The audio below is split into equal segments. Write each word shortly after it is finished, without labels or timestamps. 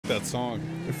that song.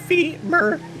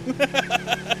 Feet-mer.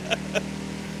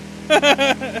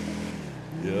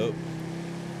 Yep.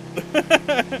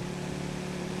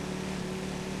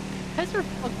 Guys are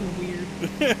fucking weird.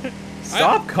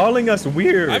 Stop calling us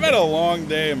weird. I've had a long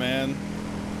day, man.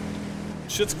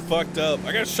 Shit's fucked up.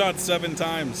 I got shot 7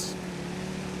 times.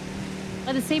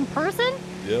 By the same person?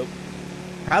 Yep.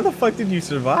 How the fuck did you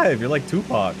survive? You're like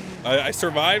Tupac. I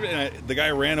survived, and the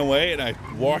guy ran away, and I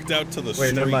walked out to the street.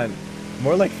 Wait, never mind.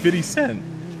 More like 50 Cent.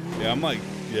 Yeah, I'm like,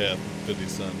 yeah, 50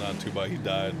 Cent, not Tupac. He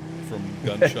died from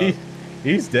gunshot.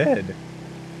 He's dead.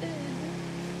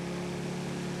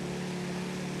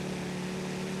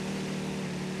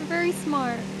 You're very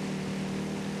smart.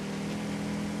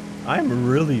 I'm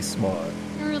really smart.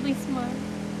 You're really smart.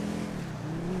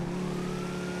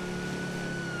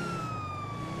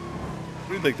 What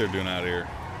do you think they're doing out here?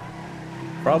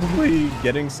 Probably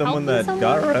getting someone that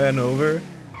got ran over.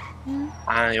 Hmm?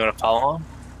 You want to follow him?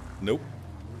 Nope.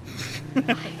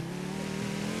 I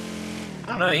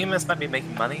don't know, humans might be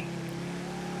making money.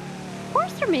 Of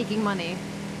course they're making money.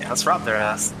 Yeah, let's rob their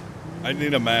ass. I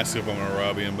need a mask if I'm gonna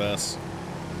rob EMS.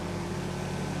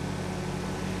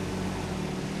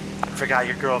 I forgot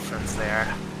your girlfriend's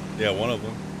there. Yeah, one of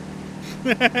them.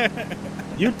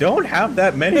 You don't have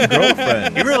that many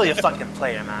girlfriends. You're really a fucking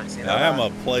player, Max. You know I am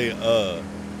that? a play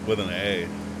with an A.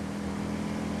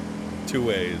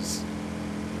 2 A's.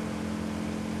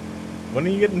 When are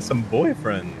you getting some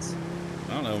boyfriends?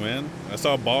 I don't know, man. I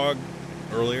saw Bog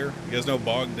earlier. You guys know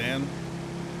Bog Dan?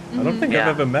 I don't think I've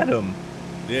ever met him.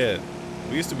 Yeah,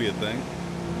 we used to be a thing.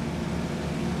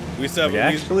 We used to have We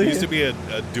we used to be a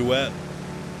duet,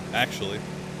 actually.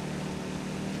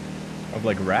 Of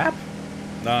like rap?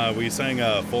 Nah, we sang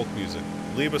folk music.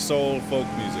 Liebe Soul folk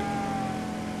music.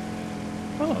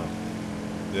 Oh.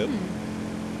 Yep.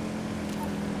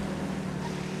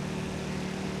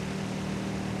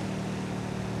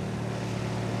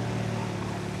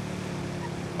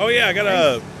 Oh yeah, I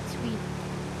gotta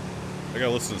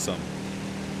listen to something.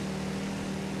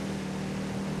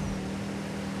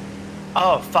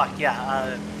 Oh, fuck,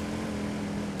 yeah.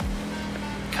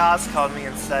 Kaz called me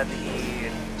and said he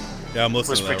Yeah, I'm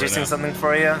listening was to that producing right now. something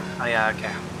for you. Oh, yeah,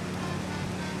 okay.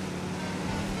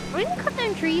 We didn't cut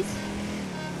down trees.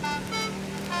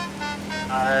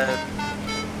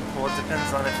 Well, it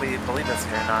depends on if we believe it's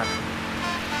here or not.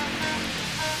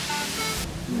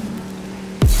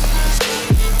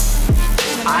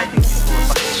 I think he's full of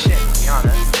fucking shit, to be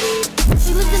honest.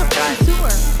 He lives in a fucking sewer.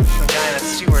 Some guy in a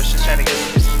sewer is just trying to get him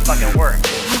to do some fucking work.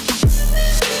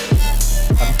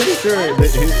 I'm pretty sure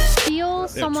that he's... Steal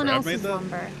someone Trav made else's that?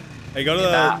 lumber. Hey, go to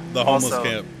Yeah, the homeless also,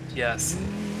 camp. Yes.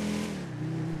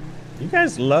 You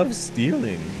guys love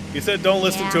stealing. He said don't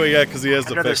listen Yeah. to it yet because he has I'd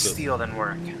to rather fix it. steal than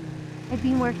work. I've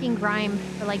been working grime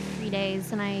for like 3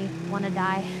 days and I want to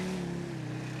die.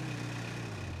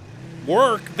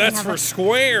 Work? That's have for a-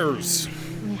 squares.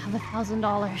 We have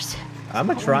 $1,000. I'm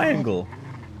a triangle.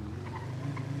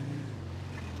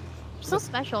 So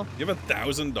special. You have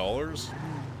 $1,000?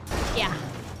 Yeah.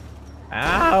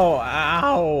 Ow,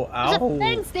 ow, There's a ow.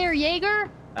 fence there, Jaeger.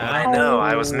 I know,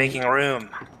 I was making room.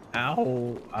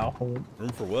 Ow, ow. Room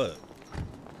for what?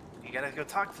 You gotta go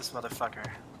talk to this motherfucker.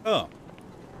 Oh.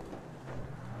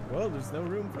 Well, there's no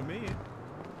room for me.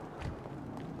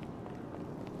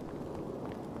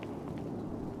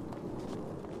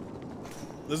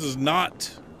 This is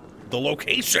not the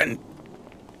location.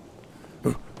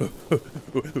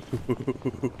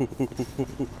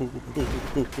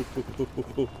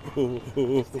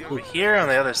 Over here on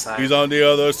the other side. He's on the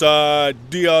other side.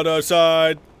 The other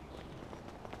side.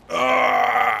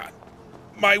 Ah!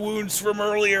 My wounds from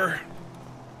earlier.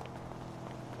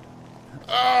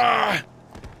 Ah!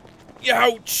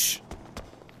 Youch!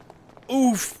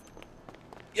 Oof!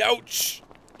 Youch!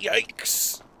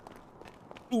 Yikes!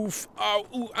 Oof! Ow!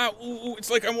 Ooh! Ow! Ooh! Ooh. It's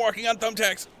like I'm walking on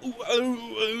thumbtacks. Ooh!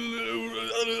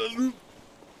 Ooh.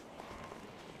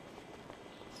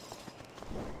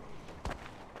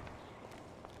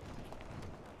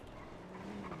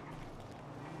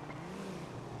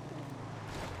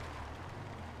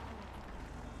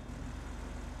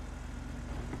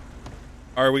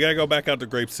 All right, we gotta go back out to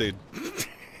Grapeseed.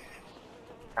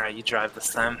 Alright, you drive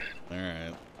this time. All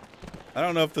right. I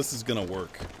don't know if this is gonna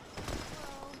work.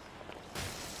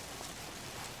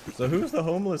 So who's the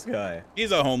homeless guy?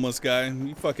 He's a homeless guy.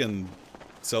 He fucking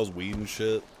sells weed and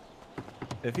shit.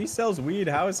 If he sells weed,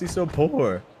 how is he so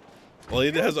poor? Well,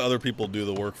 he has other people do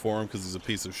the work for him because he's a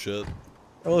piece of shit.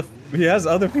 Well, if he has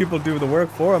other people do the work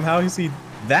for him, how is he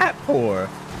that poor?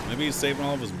 Maybe he's saving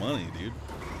all of his money, dude.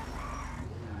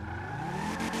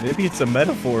 Maybe it's a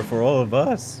metaphor for all of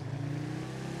us.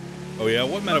 Oh yeah,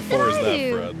 what metaphor is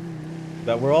that, Fred?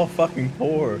 That we're all fucking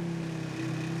poor.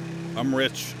 I'm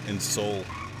rich in soul.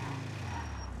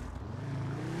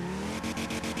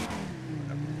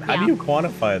 How do you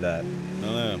quantify that? I don't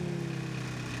know.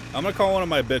 I'm gonna call one of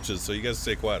my bitches, so you guys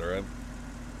stay quiet, alright?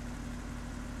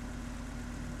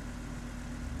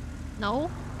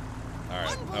 No.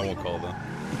 Alright, I won't call them.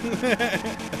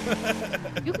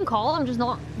 You can call. I'm just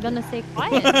not gonna stay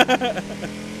quiet.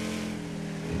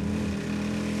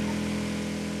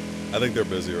 I think they're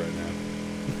busy right now.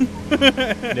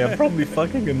 Yeah, probably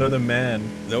fucking another man.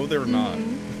 No, they're not.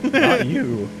 Not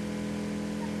you.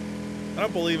 I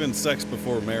don't believe in sex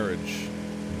before marriage.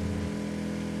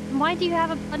 Why do you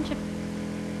have a bunch of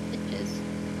bitches?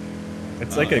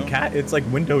 It's like a cat. It's like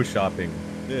window shopping.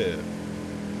 Yeah.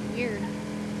 Weird.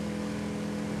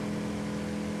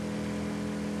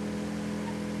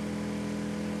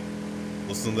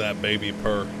 Listen to that baby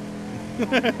purr.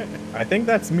 I think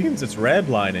that means it's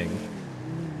redlining.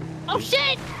 Oh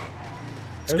shit!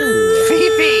 Ooh.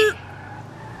 Phoebe!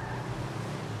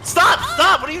 Stop!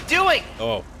 Stop! What are you doing?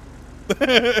 Oh.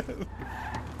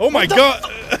 Oh my god!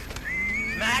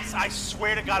 Max, I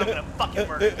swear to God, I'm gonna fucking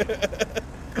murder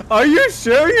you. Are you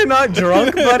sure you're not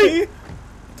drunk, buddy? I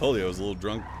told you I was a little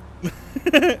drunk.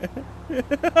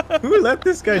 Who let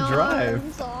this guy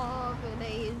drive?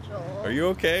 Are you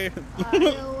okay?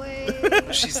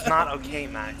 She's not okay,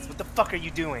 Max. What the fuck are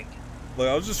you doing? Look,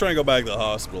 I was just trying to go back to the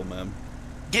hospital, man.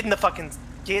 Get in the fucking...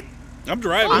 Get... I'm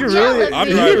driving. He really, I'm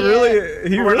he driving.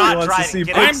 really We're not wants to see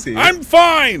driving. Pixie. I'm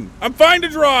fine. I'm fine to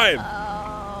drive.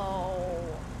 Oh.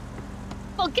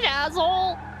 Fucking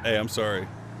asshole. Hey, I'm sorry.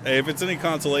 Hey, if it's any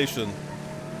consolation,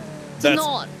 It's that's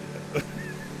not.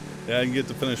 yeah. I can get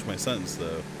to finish my sentence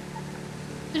though.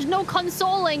 There's no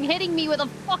consoling hitting me with a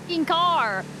fucking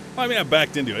car. Well, I mean, I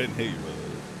backed into it. I didn't hit you with it.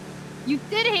 You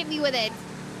did hit me with it.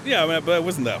 Yeah, I mean, but it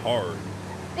wasn't that hard.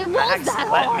 It was Max, that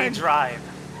let hard. me drive.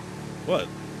 What?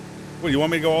 What? You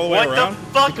want me to go all the way What around? the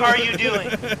fuck are you doing?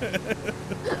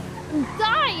 I'm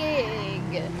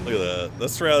dying. Look at that.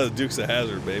 That's straight out of the Dukes of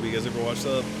Hazzard, baby. You guys ever watch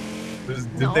that?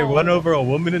 Did they run over a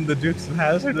woman in the Dukes of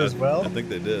Hazzard as well? I think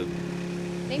they did.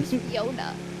 Name's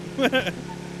Fiona. I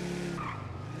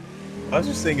was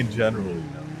just saying in general, you know.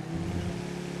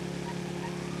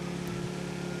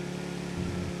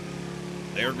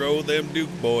 There go them Duke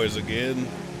boys again.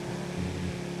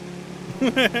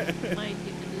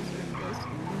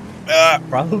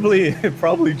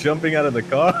 Probably jumping out of the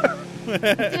car. I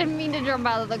didn't mean to jump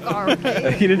out of the car,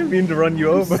 okay? He didn't mean to run you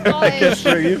over. I guess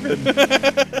we're even. Dude,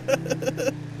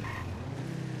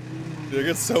 it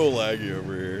gets so laggy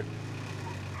over here.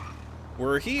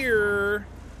 We're here.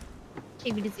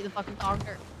 Can't even see the fucking car.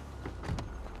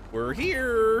 We're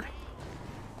here.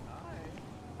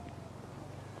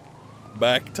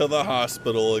 Back to the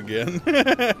hospital again.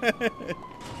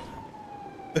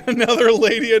 Another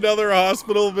lady, another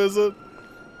hospital visit.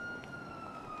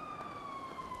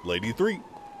 Lady 3.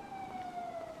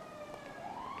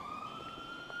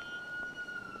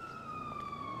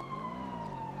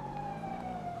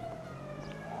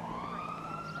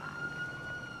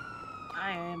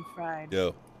 I am fried.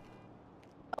 Yo.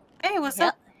 Hey, what's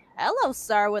up? Hello,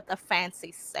 sir, with the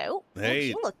fancy suit. Hey.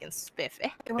 You looking spiffy.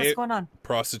 Hey, what's going on?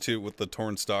 Prostitute with the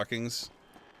torn stockings.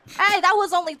 Hey, that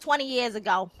was only 20 years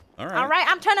ago. All right. All right,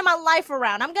 I'm turning my life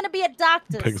around. I'm gonna be a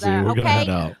doctor, Pixie, sir. we're Okay. gonna head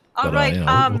out. All But, right, you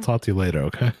know, we'll talk to you later,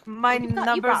 okay? My You brought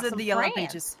number's in some the yellow friends.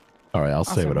 pages. All right, I'll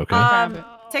save it, okay?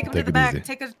 Take him Take to the it back. easy.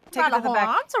 Take it Got to a the whole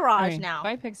back. entourage now.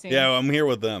 Bye, Pixie. Yeah, I'm here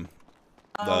with them.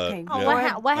 Okay. Oh,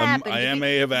 yeah. what happened? I You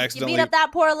may have You accidentally. beat up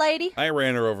that poor lady? I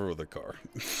ran her over with a car.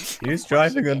 He's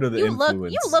driving under the You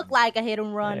influence. look like a hit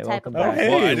and run Hey, type of welcome back. person.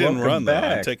 Oh, Well, hey, I didn't welcome run though. I'm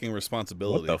back. taking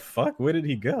responsibility. What the fuck? Where did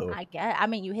he go? I guess. I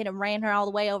mean, you hit and ran her all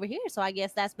the way over here, so I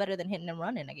guess that's better than hitting and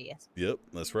running. I guess. Yep,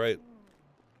 that's right.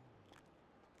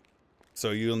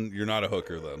 So you're not a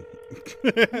hooker then?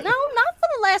 No, not for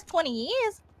the last 20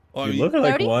 years. Well, I You mean, look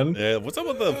like 30? one. yeah. What's up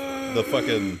with the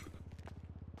fucking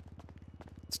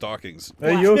stockings?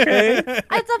 Are you okay?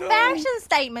 It's a fashion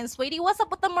statement, sweetie. What's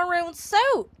up with the maroon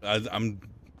suit? I'm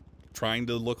trying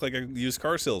to look like a used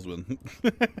car salesman.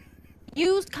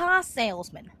 Used car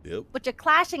salesman Yep. with your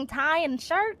clashing tie and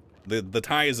shirt. The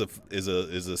tie is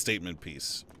a statement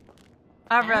piece.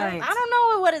 All right. I don't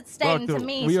know what it's stating to Welcome.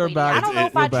 me, We are sweetie. back. I don't know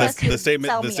if I We're back. trust you The to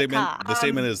statement. sell The me a statement. car. The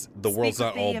statement is the world's Speak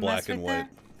not with all the black EMS and right white. there.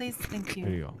 Please, thank There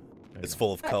you. you go. It's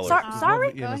full of color.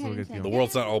 Sorry? Go ahead and take The it.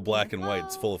 world's not all black and white.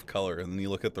 It's full of color. And then you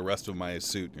look at the rest of my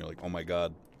suit, and you're like, oh my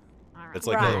god. It's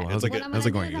like Right. a, it's like How's a, it- how's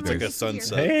it going, you it's like a guys?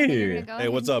 sunset. Hey. Hey,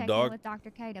 what's up, dog? With Dr.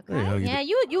 Kate, okay? Hey, how you Yeah,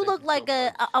 you look like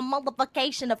a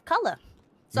multiplication of color.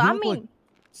 So You I look mean, like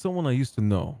someone I used to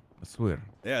know. I swear.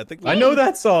 Yeah, I think I know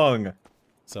that song.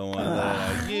 Someone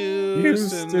that I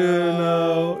used to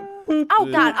know. Oh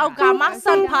God, my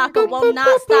son Parker will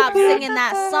not stop singing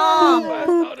that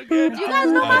song. Do you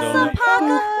guys know my son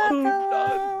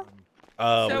Parker?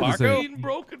 Parker?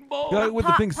 Guy with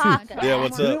the pink suit. Parker. Yeah,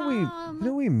 what's up?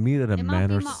 Didn't we meet at a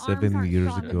manor 7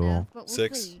 years ago?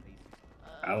 6.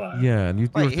 Yeah, and you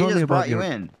were Wait, he telling me just about brought you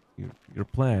in. your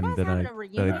plan that I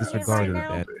reunion disregarded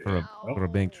right that for a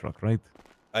bank truck, right?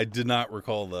 I did not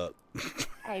recall that.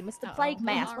 Hey, Mr. Plague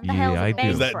Mask, what the Yeah, hell is I a do.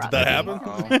 bank Did truck? that happen?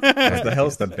 What the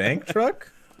hell's the bank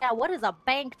truck? Yeah, what is a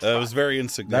bank truck? It was very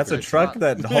insignificant. That's a truck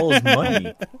that hauls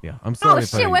money. Yeah, I'm sorry. Oh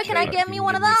shit, where can I get me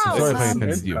one of I'm sorry if I those?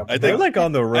 offended you. They're like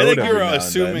on the road. I think every you're now and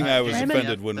assuming then. I was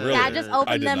offended when really Can I just I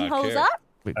open did them not hoes care. up?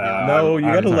 Wait, No, you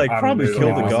gotta like probably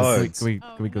kill the guards. Can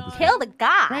we go this way? Kill the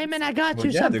guy. Raymond, I got Well,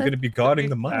 you yeah, something. they're gonna be guarding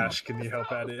the money. Ash, can you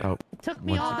help at it? Oh, Took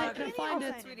me all day to find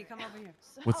it. Sweetie, come over here.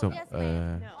 what's up?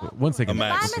 Yes, 1 second. Bye,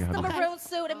 Bye, Let's see how Mr. long- Maroon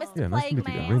Suit and Mr. Yeah, nice to Plague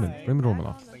meet you again. Mask. Raymond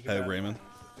Romanoff. Hey, Raymond.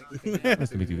 Nice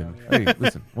to meet you again. Hey,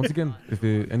 listen. Once again, if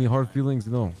any hard feelings,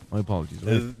 my apologies.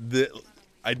 Right?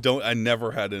 I never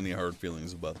had any hard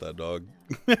feelings about that dog.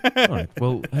 All right.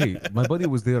 Well, hey, my buddy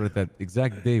was there at that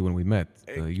exact day when we met.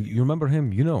 You remember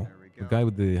him? You know, the guy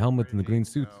with the helmet and the green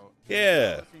suit.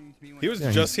 Yeah, he was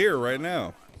Yeah, just here right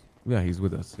now. Yeah, he's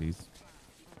with us.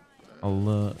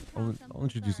 I'll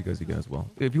introduce you guys again as well.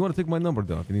 If you want to take my number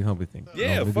though, if you need help with things.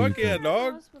 Yeah, maybe fuck we yeah, can-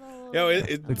 dog. Yo,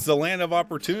 it's the land of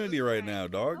opportunity right now,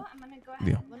 dog.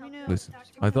 Yeah. Listen,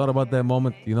 I thought about that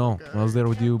moment, when I was there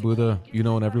with you, Buddha,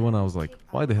 and everyone. I was like,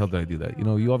 why the hell did I do that?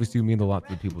 You obviously mean a lot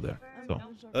to the people there. So,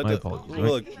 my apologies. Right?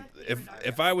 Look,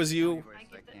 if I was you,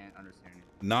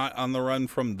 not on the run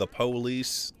from the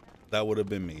police, that would have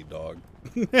been me, dog.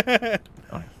 All right,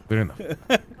 fair enough.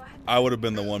 I would have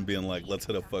been the one being like, let's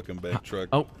hit a fucking bank truck.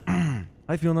 Oh,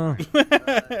 I feel now.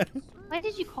 Why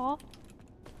did you call?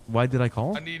 Why did I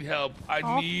call? I need help.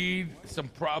 I need some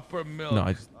proper milk. No,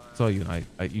 I just saw you.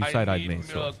 You side-eyed me.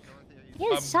 So. Milk. He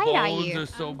didn't side-eye you. Bones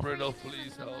are so brittle.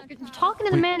 Please help. You're talking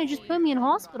to the man who just put me in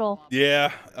hospital.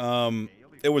 Yeah,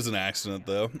 it was an accident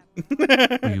though.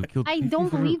 You killed I don't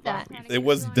believe that. It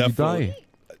was Did you definitely. die?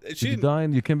 Did you die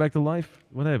and you came back to life?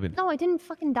 What happened? No, I didn't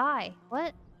fucking die.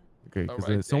 What? Okay, because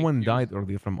Alright, someone thank you. died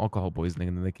earlier from alcohol poisoning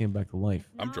and then they came back to life.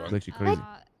 I'm drunk. It's actually crazy.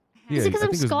 Is it because I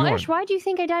I'm think it was Scottish? Bjorn. Why do you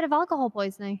think I died of alcohol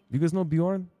poisoning? You guys know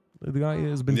Bjorn? The guy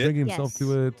has been Yeah. drinking himself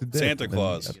to death. Santa and then-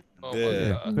 Claus. Oh, Yeah. my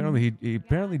God. Apparently he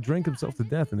apparently drank himself to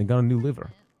death and he got a new liver.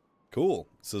 Cool.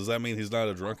 So does that mean he's not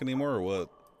a drunk anymore or what?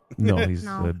 No, he's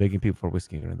No. begging people for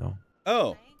whiskey right now.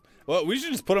 Oh. Well, we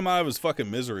should just put him out of his fucking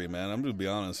misery, man. I'm gonna be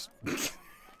honest.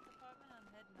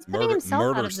 Putting himself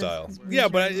out murder of style. his Yeah,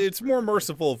 but misery. it's more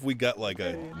merciful if we got like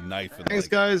a knife and Thanks,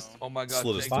 like, guys. Oh my God.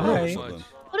 slit his Thank throat or you so something. much.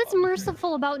 What is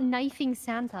merciful about knifing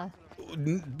Santa?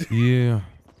 Yeah,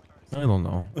 I don't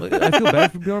know. I feel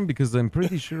bad for Bjorn because I'm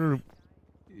pretty sure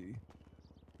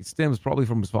it stems probably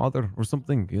from his father or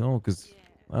something, because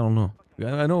I don't know.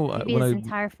 I know Maybe when his I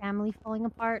entire family falling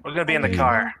apart. We're gonna be in the Maybe.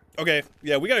 car. Okay,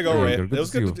 yeah, we gotta go, Yeah, Ray. good It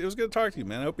was to see good. you. It was good to talk to you,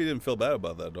 man. I hope you didn't feel bad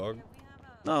about that, dog.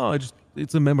 no,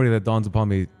 it's a memory that dawns upon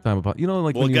me time upon.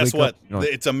 Like Well, when you guess wake what? up,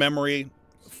 It's a memory.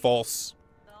 False.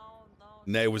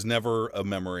 It was never a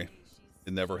memory.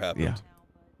 It never happened.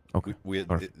 Yeah. Okay.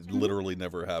 It literally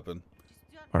never happened.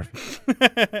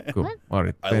 Perfect. Cool. What? All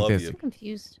right. I love Fantastic. you. I'm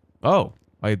confused. Oh,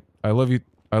 I love you.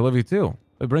 I love you too.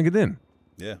 Bring it in.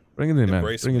 Yeah. Bring it in, man.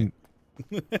 Embrace Bring me.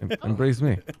 it. Embrace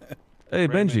me. Hey,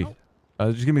 Benji.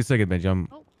 Just give me a second, Benji. I'm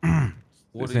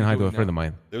What are saying you hi to a doing friend of now?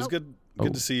 mine. It was good. Oh.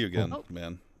 Good to see you again, Oh.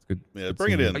 man. It's good. Yeah, good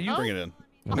bring it seeing in. you. Bring it in.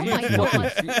 Oh my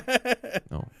God.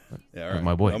 No. Yeah, all right.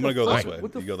 My boy. I'm gonna go this What? way.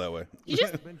 What the You go that way. You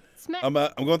just smacked. I'm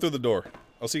going through the door.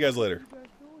 I'll see you guys later.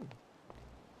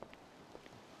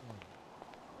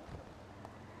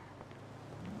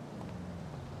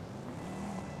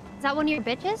 Is that one of your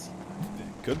bitches?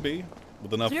 Could be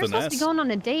with enough So you're supposed to be finesse. going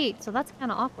on a date, so that's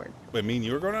kind of awkward. Wait, me and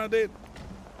you were going on a date?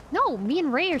 No, me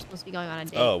and Ray are supposed to be going on a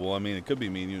date. Oh well, I mean, it could be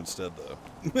me and you instead, though.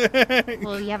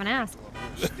 Well, you haven't asked.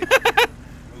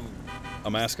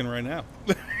 I'm asking right now.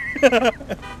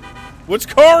 Which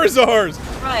car is ours?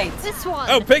 Right. This one.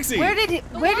 Oh, Pixie. Where did he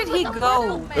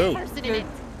go? Who? Person in it.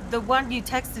 The one you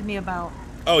texted me about.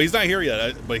 Oh, he's not here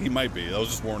yet, but he might be. I was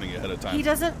just warning you ahead of time.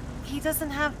 He doesn't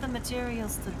have the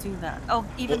materials to do that. Oh,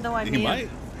 even though I he may might.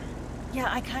 have,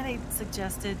 yeah, I kind of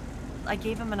suggested, I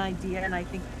gave him an idea and I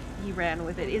think he ran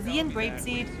with it. Is he in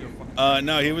Grapeseed?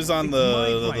 No, he was on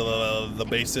the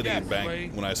Bay City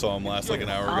bank when I saw him last, like an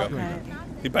hour ago. Okay.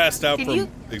 He passed out Can from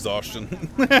you- exhaustion.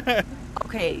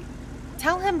 Okay.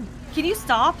 Tell him, can you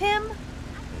stop him?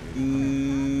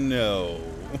 No.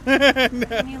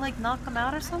 Can you like knock him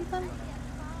out or something?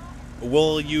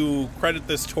 will you credit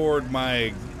this toward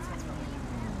my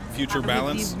future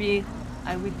balance?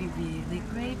 I would be really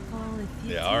grateful if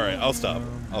you Yeah, alright, I'll stop.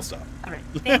 I'll stop. Alright,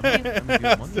 thank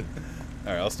you.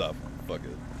 Alright, I'll stop. Fuck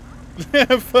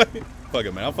it. Fuck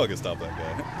it, man. I'll fucking stop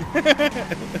that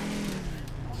guy.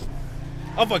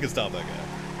 I'll fucking stop that guy.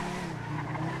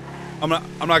 I'm not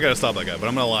gonna stop that guy, but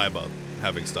I'm gonna lie about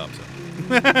having stopped him.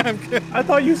 I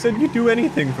thought you said you'd do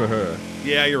anything for her.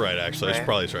 Yeah, you're right, actually. I should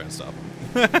probably try and stop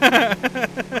him.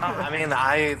 I mean,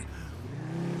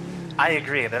 I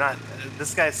agree. They're not.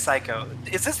 This guy's psycho.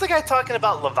 Is this the guy talking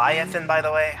about Leviathan, by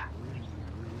the way?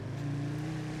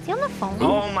 Is he on the phone?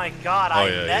 Oh my God! I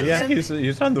met Yeah, him.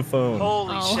 he's on the phone.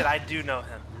 Holy shit! I do know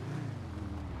him.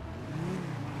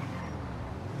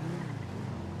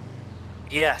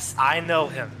 Yes, I know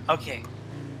him. Okay,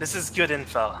 this is good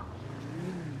info. All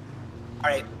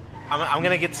right, I'm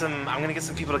gonna get some. I'm gonna get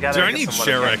some people together. Dude, I need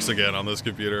Sharex again on this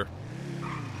computer.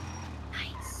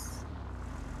 Nice.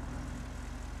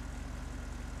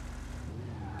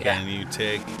 Can you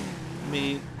take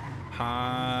me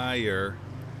higher?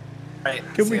 Right,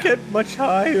 Can we get much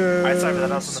higher? Alright, sorry for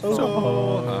that. I was on the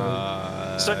phone.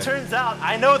 high. So it turns out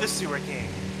I know the Sewer King.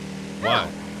 Why?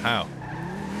 How?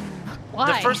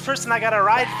 Why? The first person I got a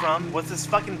ride from was this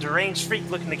fucking deranged freak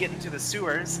looking to get into the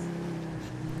sewers.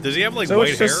 Does he have like So white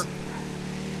it's hair? just-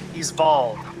 He's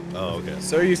bald. Oh, okay.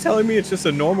 So are you telling me it's just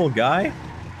a normal guy?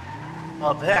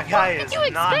 Well, that guy Did is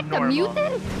you not expect a normal.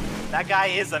 mutant? That guy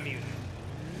is a mutant.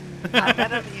 I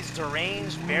met him. He's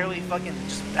deranged, barely fucking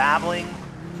just babbling,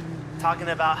 talking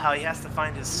about how he has to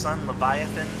find his son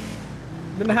Leviathan.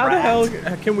 Then how the hell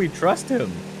can we trust him?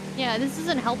 Yeah, this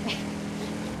isn't helping.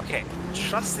 Okay,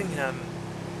 trusting him.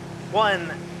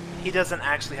 One, he doesn't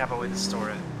actually have a way to store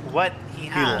it. What he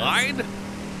has. He lied?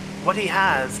 What he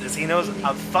has is he knows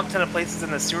a fuck ton of places in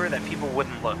the sewer that people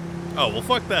wouldn't look. Oh, well,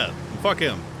 fuck that. Fuck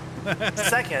him.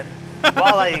 Second,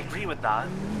 while I agree with that,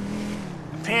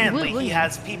 apparently he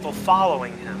has people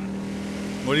following him.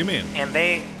 What do you mean? And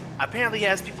they apparently he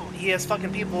has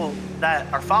fucking people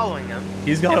that are following him.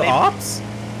 He's got and ops?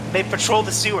 They patrol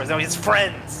the sewers. No, his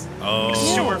friends. Oh. His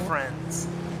sewer friends.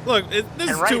 Look, this And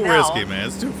is right too now- risky, man.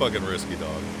 It's too fucking risky,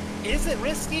 dog. Is it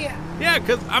risky? Yeah,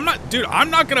 because I'm not, dude, I'm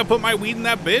not going to put my weed in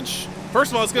that bitch.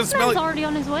 First of all, it's going to smell He's like, already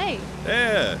on his way.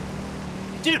 yeah.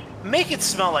 Dude, make it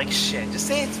smell like shit. Just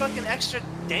say it's fucking extra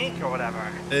dank or whatever.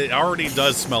 It already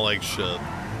does smell like shit.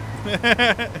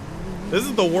 This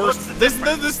is the worst. What's the This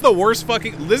difference? is the worst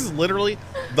fucking. This is literally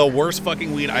the worst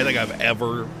fucking weed I think I've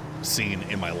ever seen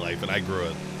in my life, and I grew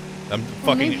it. I'm Well,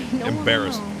 fucking maybe no one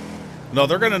embarrassed. will. No,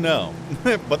 they're gonna know,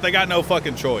 but they got no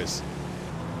fucking choice.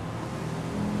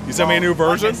 You sent me a new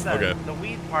version? Like I said, Okay. The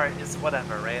weed part is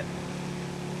whatever, right?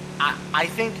 I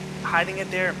think hiding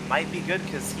it there might be good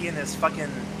because he and his fucking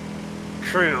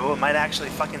crew might actually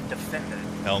fucking defend it.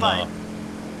 Hell but no.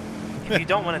 if you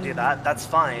don't want to do that, that's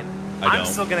fine. I I'm don't.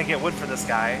 still gonna get wood for this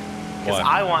guy because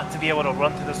Why? I want to be able to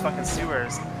run through those fucking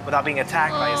sewers without being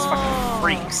attacked by his fucking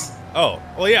freaks. Oh,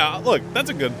 well, yeah. Look, that's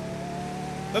a good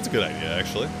idea,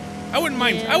 actually. I wouldn't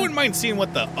mind. Yeah. I wouldn't mind seeing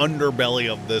what the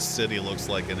underbelly of this city looks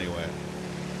like, anyway.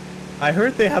 I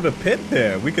heard they have a pit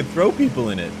there. We could throw people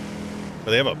in it.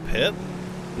 But they have a pit.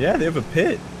 Yeah, they have a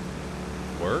pit.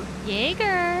 Where?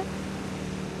 Jaeger.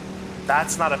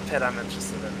 That's not a pit I'm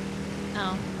interested in.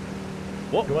 Oh.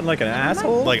 What? You want like an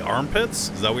asshole? Like armpits?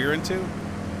 Is that what you're into?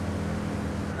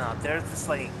 No, there's this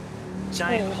like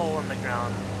giant hole in the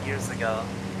ground years ago.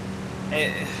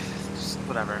 Just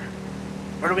whatever.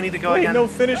 Where do we need to go Wait, again? no,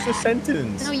 finish the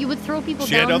sentence. No, you would throw people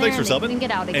Shia, down no, there thanks for and they subbing. couldn't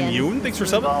get out again. And Yoon, thanks for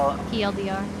subbing. Well,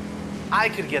 TLDR. I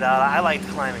could get out. I liked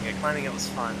climbing it. Climbing it was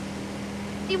fun.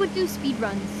 They would do speed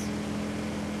runs.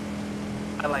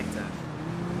 I liked it.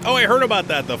 Oh, I heard about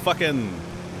that. The fucking.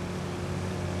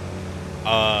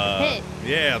 Pit.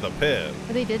 Yeah, the pit.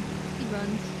 Or they did speed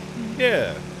runs.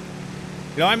 Yeah.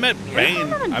 You know, I met Yeah. Bane. Are we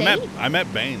going on a date? I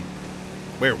met Bane.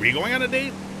 Wait, are we going on a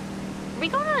date? Are we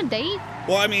going on a date?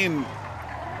 Well, I mean,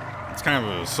 it's kind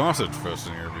of a sausage fest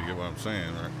in here, if you get what I'm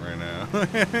saying right now.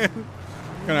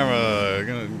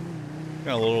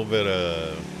 Got a little bit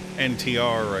of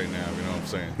NTR right now, if you know what I'm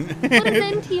saying. What is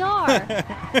NTR?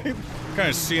 Kind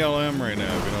of CLM right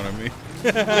now, if you know what I mean.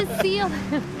 What is CL? I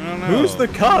don't know. Who's the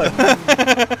cuck?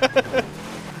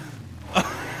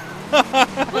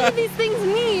 What do these things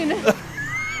mean?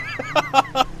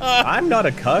 I'm not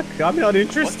a cuck. I'm not What the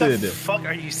interested. fuck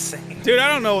are you saying? Dude, I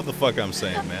don't know what the fuck I'm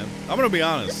saying, man. I'm gonna be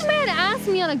honest. This man asked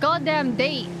me on a goddamn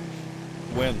date.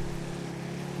 When?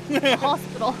 The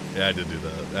hospital. Yeah, I did do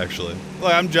that, actually.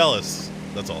 Look, I'm jealous.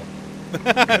 That's all.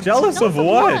 Jealous of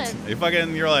what?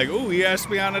 You're like, ooh, he asked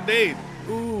me on a date.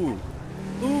 Ooh,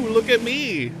 look at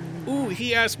me. Ooh,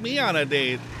 he asked me on a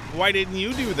date. Why didn't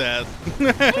you do that?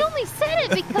 I only said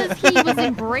it because he was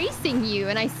embracing you,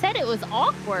 and I said it was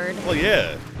awkward. Well,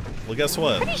 yeah. Well, guess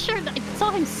what? Pretty sure that I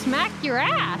saw him smack your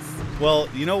ass. Well,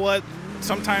 you know what?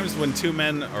 Sometimes when two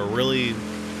men are really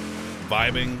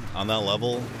vibing on that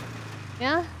level,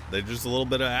 Yeah? there's just a little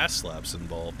bit of ass slaps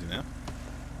involved, you know?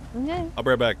 Okay. I'll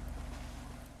be right back.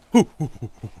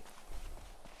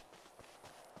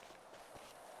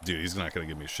 Dude, he's not gonna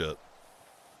give me shit.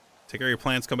 Take care of your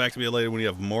plans, come back to me later when you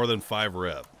have more than 5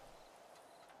 rep.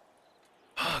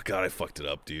 Oh, God, I fucked it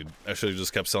up, dude. I should have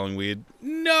just kept selling weed.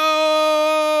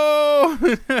 No!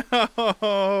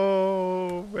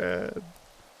 Oh, man.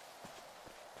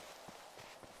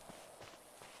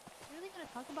 Really gonna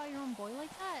talk about your own boy like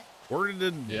that? Where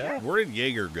did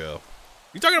Jaeger go?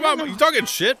 You talking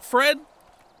shit, Fred?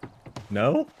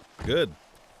 No? Good.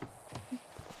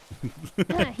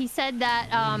 Yeah, he said that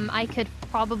I could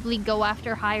probably go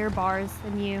after higher bars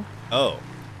than you. Oh.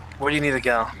 Where do you need to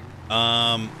go?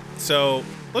 So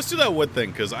let's do that wood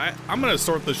thing, because I'm gonna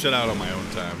sort this shit out on my own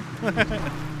time.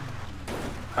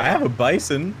 I have a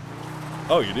bison.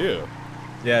 Oh, you do?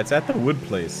 Yeah, it's at the wood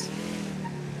place.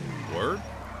 Word?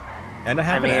 And I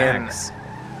have an axe.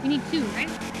 You need 2, right?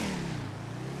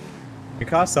 It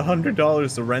costs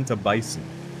 $100 to rent a bison.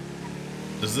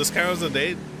 Does this count as a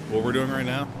date? What we're doing right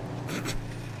now?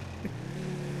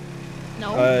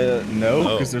 No. No,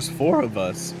 because there's 4 of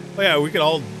us. Well, yeah, we could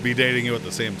all be dating you at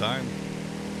the same time.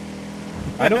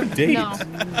 I don't date. No.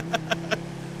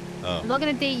 Oh. I'm not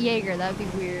gonna date Jaeger. That'd be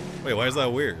weird. Wait, why is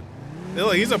that weird?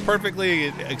 He's a perfectly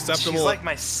acceptable, She's like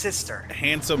my sister.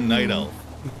 handsome night elf.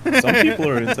 Some people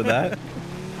are into that.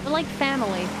 We're like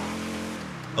family.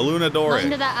 Aluna Not Dore.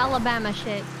 into that Alabama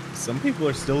shit. Some people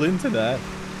are still into that.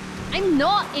 I'm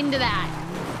not into that.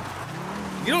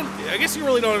 I guess you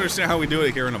really don't understand how we do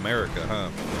it here in America, huh?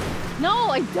 No,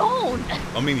 I don't.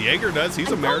 I mean, Jaeger does.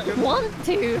 He's American. I don't want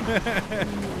to.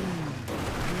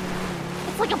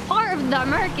 It's like a part of the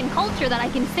American culture that I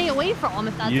can stay away from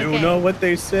if that's You okay. know what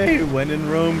they say, when in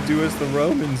Rome, do as the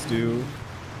Romans do.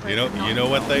 You know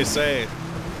what they say.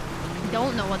 I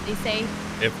don't know what they say.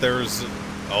 If there's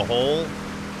a hole,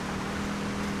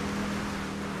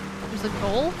 There's a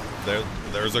goal.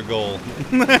 there's a goal.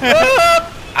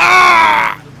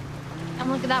 And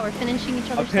look at that, we're finishing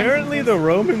each other's Apparently sentences. the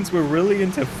Romans were really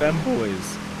into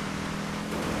femboys.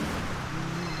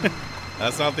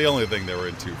 That's not the only thing they were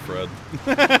into, Fred.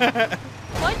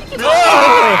 Why'd you keep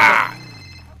What?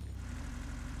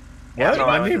 no,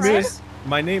 I like this.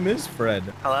 My name is Fred.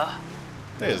 Hello?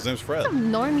 Hey, his name's Fred. That's a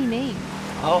normie name.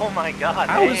 Oh my god.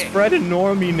 How is hey. Fred a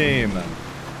normie name?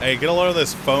 Hey, get a load of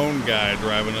this phone guy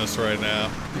driving us right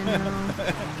now. I know.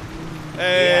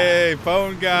 Hey,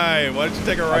 phone guy, why don't you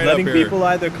take a I'm ride up letting here? people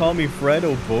either call me Fred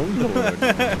or Bone Lord. I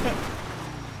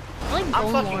like I'm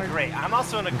Bone fucking Lord. great. I'm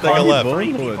also in a Take car a with left. 3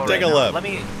 people Take right a now. left.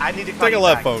 I need to call Take a you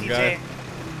left, back. phone TJ, guy.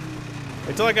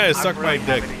 Hey, tell that guy to suck I'm my really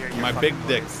dick. happy to hear your My fucking big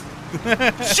dick.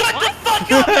 voice. Shut the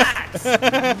fuck up, Max!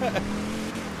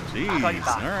 Jeez,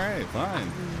 alright,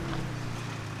 fine.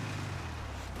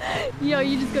 Yo,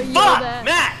 you just got yelled Fuck, at.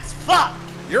 Max! Fuck!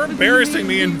 You're embarrassing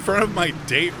me in front of my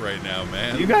date right now,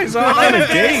 man. You guys aren't on a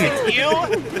date. You?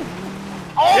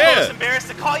 Almost Yeah. embarrassed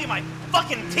to call you my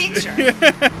fucking teacher.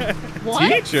 What?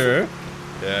 Teacher?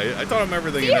 Yeah, I taught him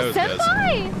everything he Yeah, knows, guys.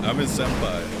 senpai. I'm his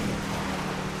senpai.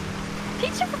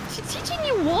 Teaching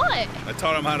you what? I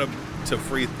taught him how to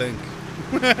free think.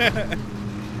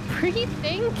 Free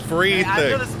think? Free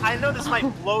Hey, think. I know this might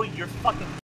blow your fucking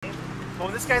but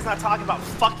when this guy's not talking about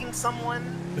fucking someone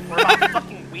or about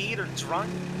fucking weed or drunk,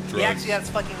 he Drugs. actually has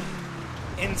fucking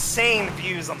insane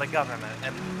views on the government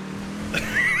and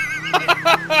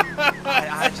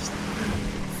I just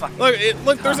fucking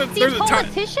Look, there's a He's a time.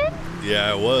 politician?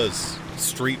 Yeah, it was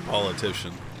street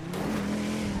politician,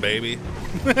 baby.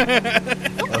 Don't A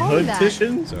call me that.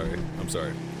 hood-tician? Sorry, I'm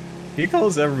sorry. He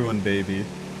calls everyone baby.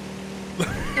 Yeah,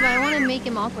 but I want to make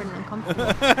him awkward and uncomfortable.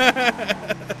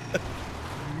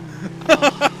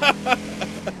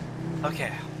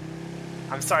 okay.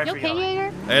 I'm sorry You for okay, yelling.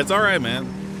 Jaeger? Hey, it's all right, man.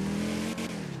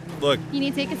 Look, You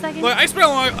need to take a second? I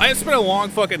spent a long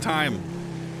fucking time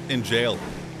in jail.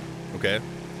 Okay.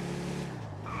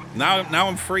 Now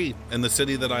I'm free in the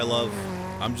city that I love.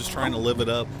 I'm just trying to live it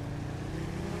up.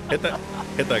 Hit that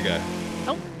guy.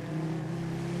 Nope.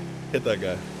 Hit that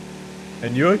guy.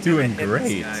 And you're doing Hit this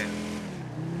great. guy.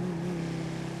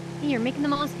 You're making the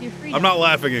most of your freedom. I'm not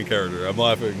laughing in character. I'm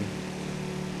laughing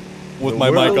with The my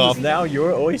world mic off. is now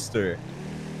your oyster.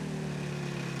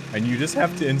 And you just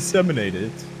have to inseminate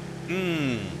it.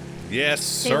 Yes,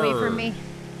 Stay sir. away from me.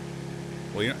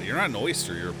 Well, you're not an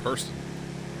oyster. You're a person.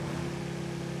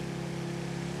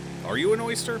 Are you an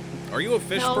oyster? Are you a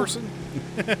fish No. person?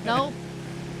 Nope. All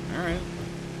right.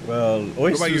 Well,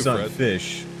 oysters you, aren't Fred?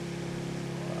 fish.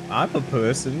 I'm a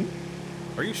person.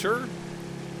 Are you sure?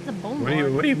 It's a bone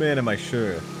What do you mean? Am I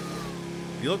sure?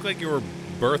 You look like you were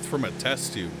birthed from a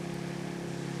test tube.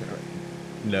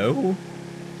 No.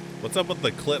 What's up with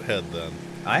the clit head then?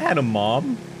 I had a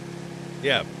mom.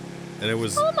 Yeah, and it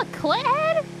was. Call him a clit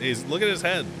head? Look at his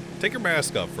head. Take your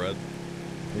mask off, Fred.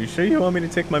 Are you sure you want me to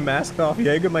take my mask off?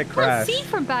 Jaeger might Can't crash. see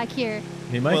from back here.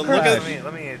 He might Well, look crash. at-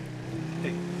 Let me.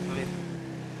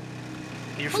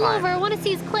 You're Pull fine. over. I want to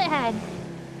see his clit head.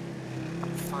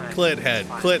 Fine. Clit head,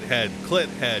 Fine. clit head, clit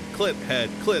head, clit head,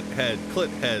 clit head, clit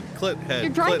head, clit head.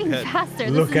 You're driving clit head. faster.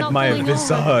 This Look is at not my pulling over.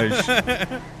 visage.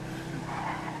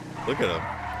 Look at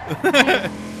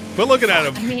him. Quit looking at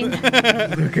him. I mean,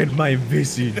 Look at my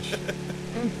visage.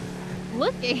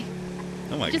 looking.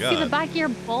 Oh my Just see the god. back of your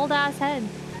bald ass head.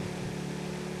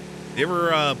 You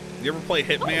ever play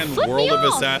Hitman flip me World of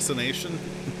off. Assassination?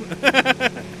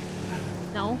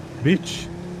 No. Bitch.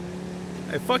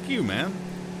 Hey, fuck you, man.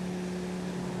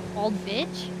 Bald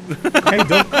bitch. Hey,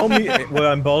 don't call me. Well,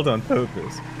 I'm bald on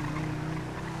purpose.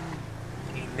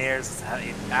 He nares his head.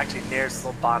 He actually nares his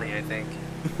whole body, I think.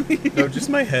 No, just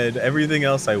my head. Everything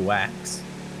else I wax.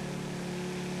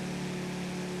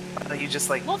 Why don't you just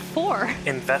like What for?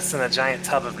 invest in a giant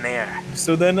tub of nair?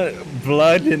 So then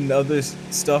blood and other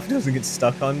stuff doesn't get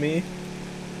stuck on me.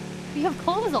 You have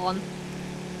clothes on.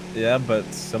 Yeah, but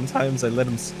sometimes I let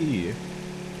them see.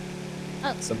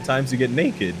 Oh. Sometimes you get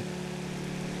naked.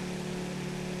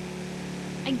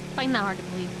 I find that hard to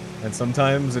believe. And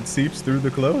sometimes it seeps through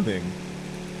the clothing.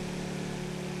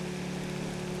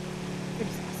 You're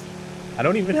disgusting. I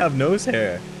don't even have nose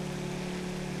hair.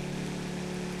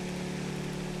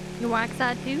 You wax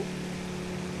that too?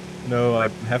 No, I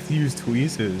have to use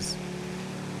tweezers.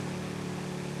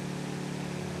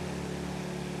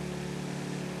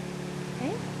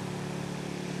 Okay.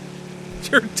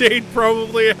 Your date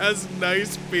probably has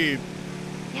nice feet.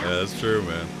 Yeah. Yeah, that's true,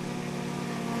 man.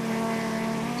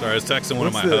 Sorry, I was texting one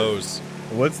of my What's the- hoes.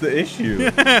 What's the issue?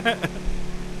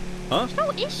 Huh? There's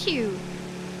no issue.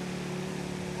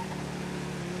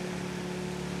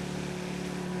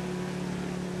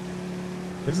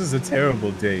 This is a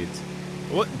terrible date.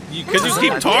 What? Because you No,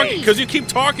 keep it's talking. great. Because you keep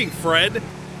talking, Fred.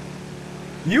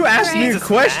 You asked me a Jesus,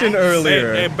 question Max.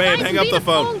 earlier. Hey, babe, Guys, hang up be the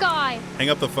phone. guy. Hang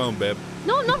up the phone, babe.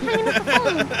 No, I'm not hanging up the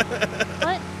phone.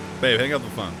 What? Babe, hang up the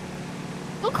phone.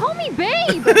 Don't call me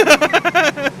babe.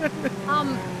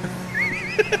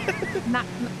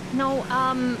 No,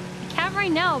 I can't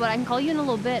right now, but I can call you in a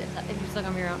little bit if you're still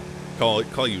gonna be around.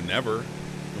 Call you never.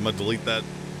 I'm gonna delete that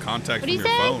contact What from do your you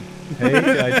say? phone.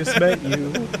 Hey, I just met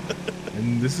you.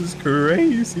 And this is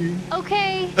crazy.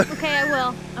 Okay, I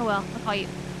will. I'll call you.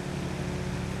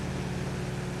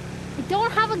 I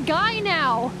don't have a guy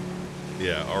now.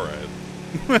 Yeah, all right.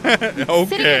 Sitting in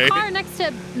Okay. a car next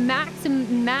to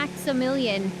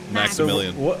Maximilian. Max. So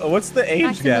Maximilian. what's the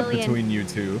age gap Maximilian. between you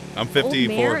two? I'm Oh,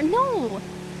 54. Mare? No.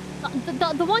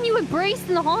 The one you embraced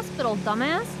in the hospital,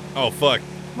 dumbass. Oh fuck.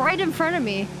 Right in front of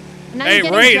me. And now Hey you're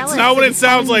getting Ray, jealous it's not what and it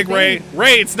sounds calling like, me Ray. babe.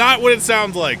 Ray, it's not what it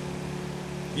sounds like.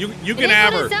 You It can is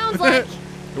have what her. it sounds like.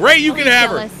 Ray, you Don't can be have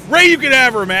jealous. her. Ray, you can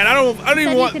have her, man. I don't Said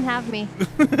even you want. can have me.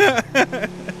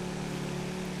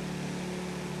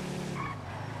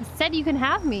 He said you can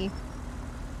have me.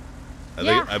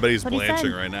 I bet he's that's what he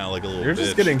blanching said. right now like a little You're bitch.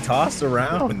 just getting tossed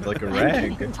around like a I'm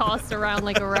rag. getting tossed around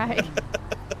like a rag.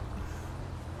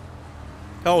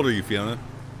 How old are you, Fiona?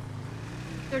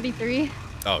 33.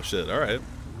 Oh shit. All right.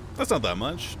 That's not that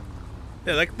much.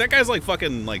 Yeah, that guy's like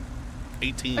fucking like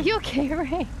 18. Are you okay,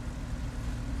 Ray?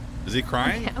 Is he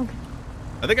crying? Okay,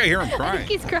 I think I hear him I crying.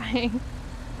 think he's crying.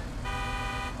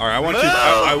 All right, I want you.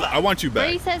 I want you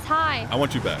Ray back. says hi. I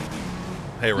want you back.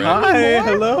 Hey Ray. Hi, more?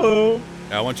 hello.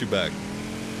 Yeah, I want you back.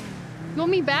 You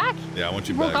want me back? Yeah, I want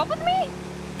you You broke back. up with me?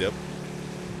 Yep.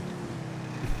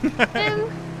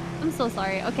 I'm so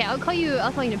sorry. Okay, I'll call you in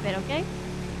a bit, okay?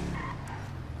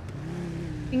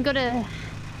 You can go to...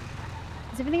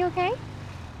 Is everything okay?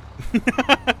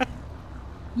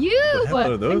 You! What the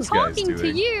hell are those I'm guys talking to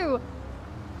doing? you!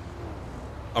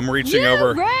 I'm reaching You,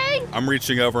 over. Ray! I'm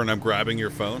reaching over and I'm grabbing your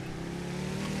phone.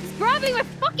 He's grabbing my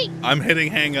fucking... I'm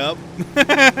hitting hang up.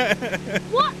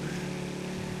 What?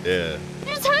 Yeah. You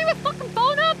just hang my fucking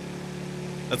phone up?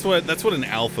 That's what an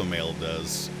alpha male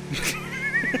does.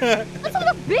 That's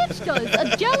what a bitch does.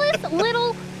 A jealous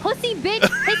little pussy bitch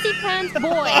pissy pants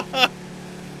boy.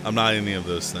 I'm not any of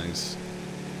those things.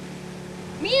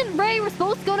 Me and Ray were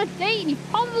supposed to go on a date and you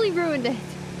probably ruined it.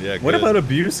 Yeah. Good. What about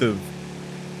abusive?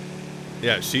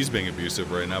 Yeah, she's being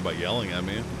abusive right now by yelling at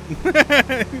me.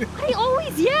 I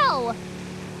always yell.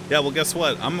 Yeah, well, guess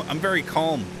what? I'm very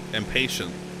calm and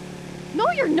patient. No,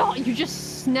 you're not. You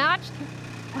just snatched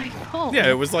my phone. Yeah,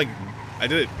 it was like I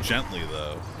did it gently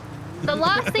though. The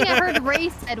last thing I heard Ray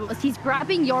said was he's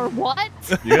grabbing your what?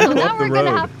 You gotta So go now up the we're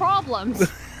gonna road. have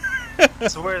problems.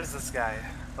 So where is this guy?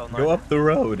 Oh, no. Go up the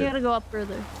road. You gotta go up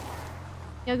further. You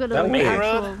gotta go to That the way.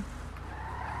 actual...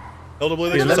 Elder Blue,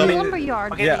 Hey, there's let the me- something. lumber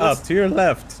yard. Okay, Yeah, let's- up to your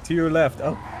left. To your left.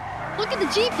 Oh, Look at the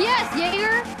GPS,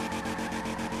 Jaeger.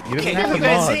 you don't Okay, have you a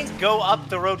guys mod. think go up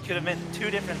the road could have meant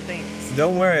two different things.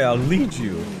 Don't worry, I'll lead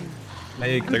you. Now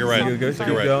you Take a right. You go, Take a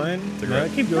keep right. going. Take a No,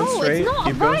 right. keep going No, it's straight. not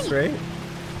Keep going right. straight.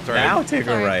 Sorry. Now take a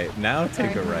Sorry. right. Now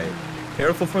take a Sorry. right.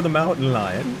 Careful for the mountain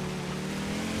lion.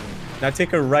 Now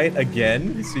take a right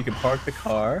again, so you can park the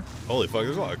car. Holy fuck,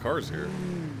 there's a lot of cars here.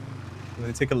 And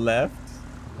then take a left,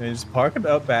 and just park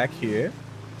about back here.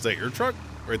 Is that your truck?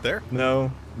 Right there?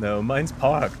 No, no, mine's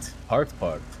parked. Parked.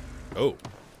 Oh.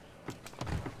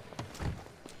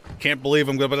 Can't believe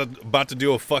I'm about to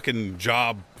do a fucking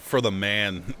job for the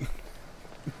man.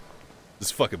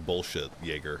 This fucking bullshit,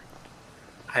 Jaeger.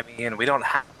 I mean, we don't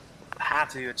have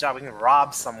to do a job. We can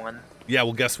rob someone. Yeah,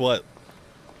 well, guess what?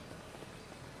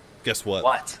 Guess what?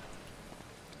 What?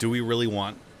 Do we really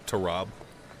want to rob?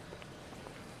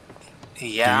 Do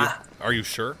Yeah. you? Are you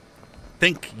sure?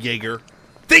 Think, Jaeger.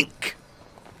 Think!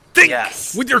 Think!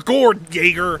 Yes. With your gourd,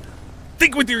 Jaeger!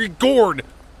 Think with your gourd!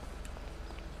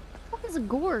 What is a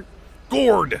gourd?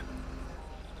 Gourd!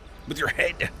 With your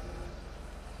head. Do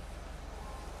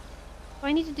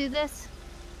I need to do this?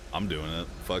 I'm doing it.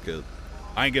 Fuck it.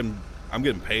 I'm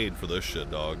getting paid for this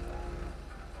shit, dog.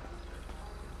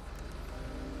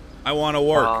 I want to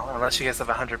work. Well, unless you guys have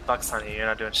 $100 on you, you're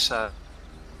not doing shit.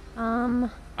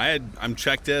 I'm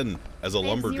checked in as a I have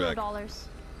lumberjack. $0.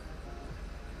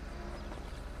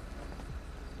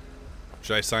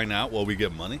 Should I sign out while we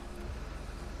get money?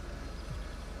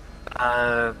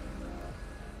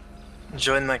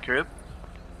 Join my group.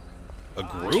 A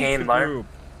group? Kane Lar.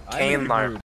 Kane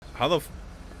Lar. How the?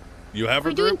 You have Are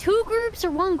we a doing group? 2 groups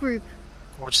or 1 group?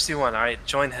 We'll just do one. All right,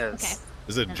 join his. Okay.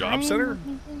 Is it job center?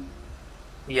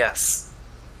 Yes.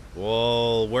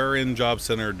 Well, where in job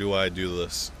center do I do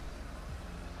this?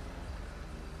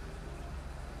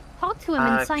 Talk to him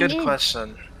and sign good in.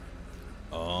 question.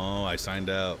 Oh, I signed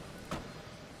out. Do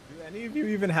any of you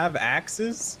even have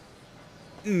axes?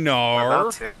 I'm No.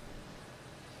 about to.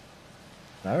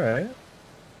 All right.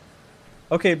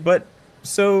 Okay, but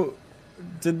so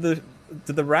did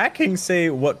the Rat King say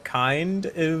what kind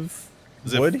of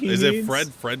wood he Is needs? it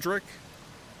Fred Frederick?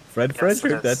 Fred Yes,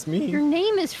 Frederick, it is. that's me. Your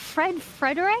name is Fred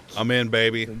Frederick? I'm in,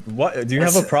 baby. What? Do you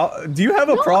have a problem? Do you have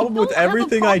a No, I problem with don't have a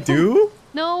everything I problem. do?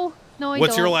 No, I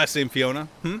What's don't. your last name, Fiona?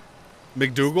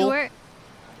 McDougal? Stuart?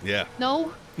 Yeah.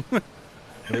 No. Wait,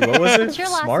 what was it? What's your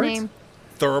last Smart? name?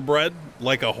 Thoroughbred,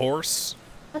 like a horse.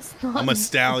 That's not. I'm a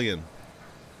stallion.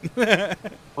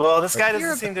 Well, this guy You're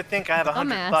doesn't a seem to think I have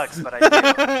dumbass. $100, but I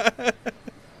do.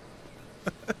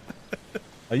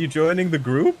 Are you joining the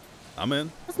group? I'm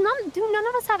in. Do none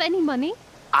of us have any money?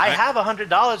 I have $100,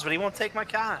 but he won't take my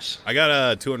cash. I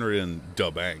got 200 in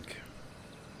the bank.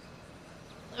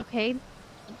 Okay,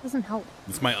 it doesn't help.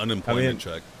 It's my unemployment I mean-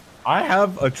 check. I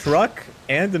have a truck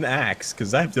and an axe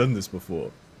because I've done this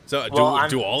before. So Well,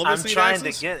 do all of us I'm need trying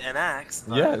axes? to get an axe.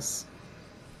 but- Yes.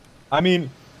 I mean,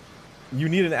 you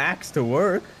need an axe to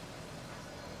work.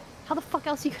 How the fuck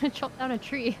else are you gonna chop down a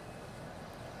tree?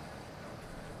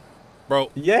 Bro,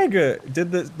 Jaeger,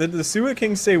 did the Sewer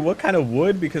King say what kind of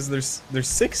wood? Because there's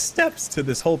 6 steps to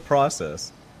this whole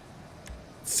process.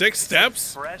 6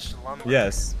 steps? Fresh lumber.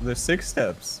 Yes, there's 6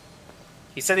 steps.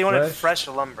 He said he wanted Fresh. fresh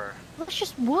lumber. That's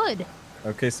just wood.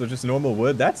 Okay, so just normal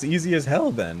wood. That's easy as hell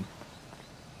then.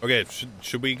 Okay,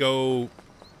 should we go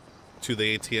to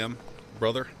the ATM,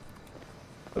 brother?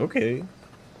 Okay.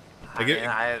 I get- mean,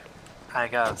 I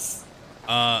guess.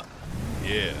 Yeah.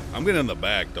 I'm getting in the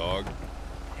back, dog.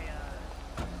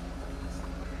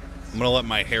 I'm gonna let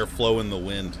my hair flow in the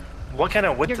wind. What kind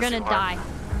of wood You're does he gonna want? die.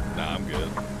 Nah, I'm good.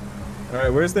 All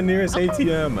right, where's the nearest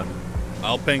ATM?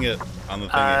 I'll ping it on the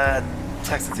thing.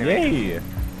 Text it to me. Yay!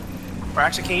 Or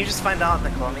actually, can you just find out and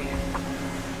then call me?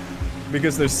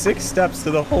 Because there's 6 steps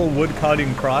to the whole wood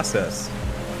cutting process.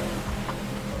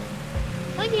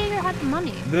 I thought Jaeger had the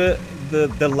money.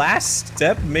 The last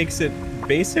step makes it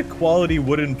basic quality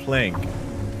wooden plank.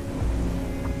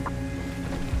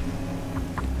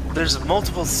 There's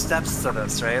multiple steps to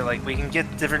this, right? Like, we can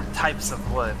get different types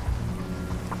of wood.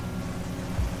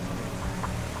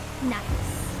 Nice.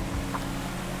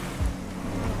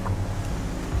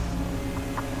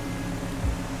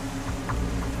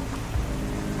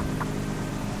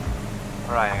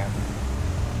 Right.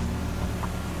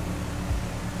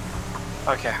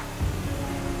 Okay.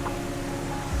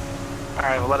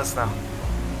 Alright, well, let us know.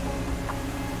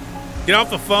 Get off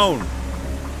the phone,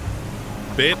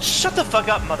 bitch. Shut the fuck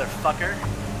up, motherfucker.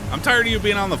 I'm tired of you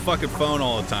being on the fucking phone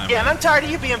all the time. Yeah, and I'm tired of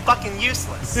you being fucking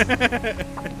useless.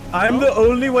 I'm the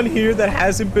only one here that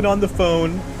hasn't been on the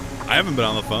phone. I haven't been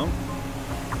on the phone.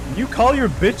 You call your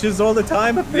bitches all the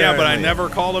time, apparently. Yeah, but I never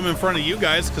called them in front of you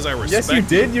guys because I respect Yes, you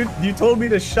did. You told me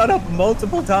to shut up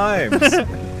multiple times.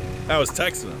 I was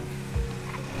texting them.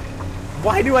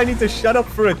 Why do I need to shut up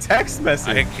for a text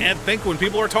message? I can't think when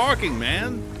people are talking,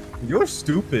 man. You're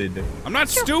stupid. I'm not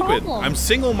What's your stupid. problem? I'm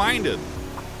single-minded.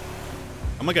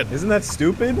 I'm like a. Isn't that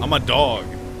stupid? I'm a dog.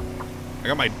 I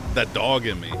got that dog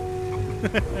in me.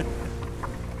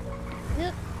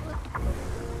 Yep.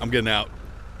 I'm getting out.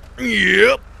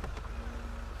 Yep.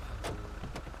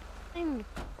 I'm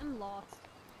lost.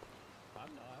 I'm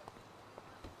not.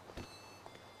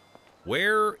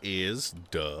 Where is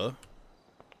duh?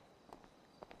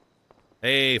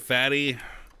 Hey, fatty.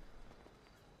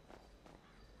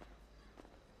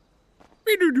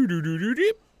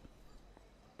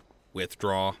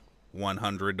 Withdraw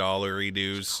 $100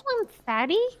 dues. I'm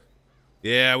fatty.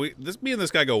 Yeah, me and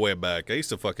this guy go way back. I used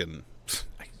to fucking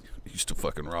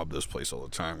rob this place all the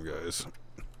time, guys.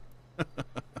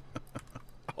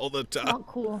 All the time. Not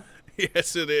cool.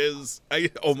 Yes, it is. I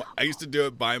used to do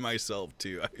it by myself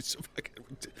too. I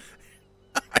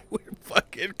would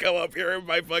fucking come up here in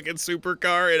my fucking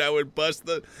supercar and I would bust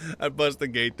the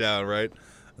gate down, right?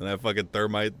 And I fucking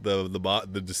thermite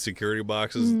the security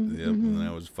boxes. Yep. And then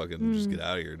I was fucking just get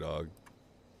out of here, dog.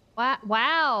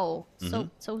 Wow. So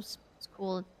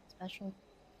cool and special.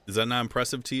 Is that not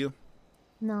impressive to you?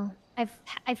 No.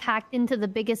 I've hacked into the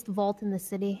biggest vault in the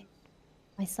city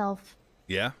myself.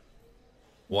 Yeah.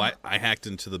 Well, I hacked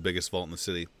into the biggest vault in the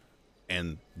city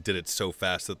and did it so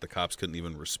fast that the cops couldn't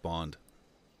even respond.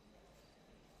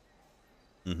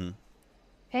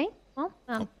 Okay. Well,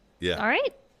 Yeah. all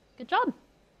right. Good job.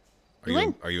 You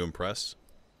win. Are you impressed?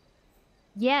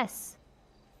 Yes.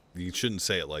 You shouldn't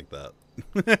say it like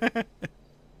that.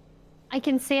 I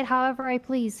can say it however I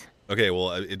please. Okay,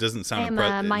 well, it doesn't sound I am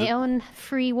impressive. my own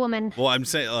free woman. Well, I'm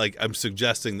saying, like, I'm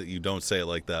suggesting that you don't say it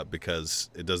like that because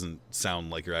it doesn't sound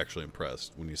like you're actually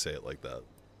impressed when you say it like that.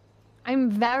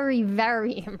 I'm very,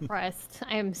 very impressed.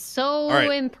 I am so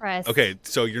impressed. Okay,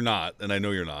 so you're not, and I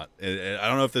know you're not. And I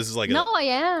don't know if this is like no, I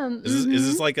am. Is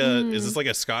this like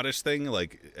a Scottish thing?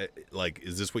 Like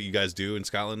is this what you guys do in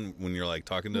Scotland when you're like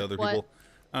talking to other people?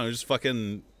 I don't know, just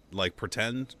fucking like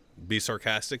pretend, be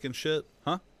sarcastic and shit,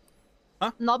 huh?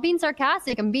 I'm not being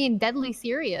sarcastic. I'm being deadly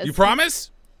serious. You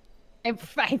promise? I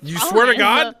You swear to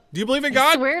God? Do you believe in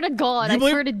God? I swear to God. I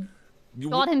swear to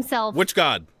God himself. Which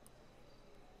God?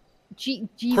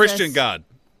 Jesus. Christian God.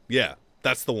 Yeah,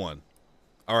 that's the one.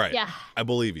 All right. Yeah. I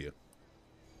believe you.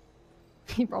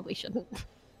 You probably shouldn't.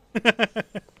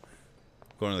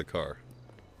 Going to the car.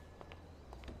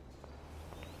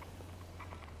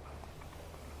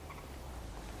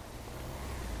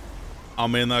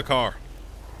 I'm in the car.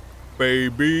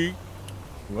 Baby.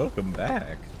 Welcome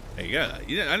back. Hey, yeah,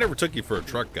 I never took you for a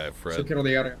truck guy, Fred.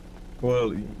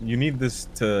 Well, you need this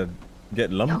to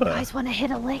get lumber. You guys want to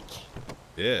hit a lick?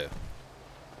 Yeah.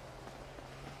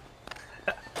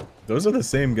 Those are the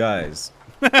same guys.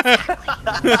 Hey,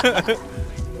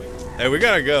 we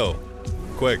gotta go.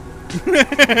 Quick.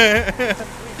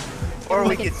 Or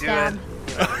we could do it.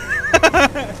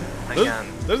 Again.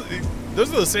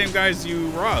 Those are the same guys you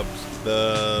robbed.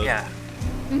 Yeah.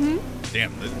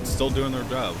 Damn, they're still doing their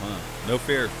job, huh? No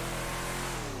fear.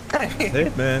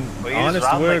 Hey, man. We Honest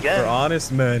just robbed work again. for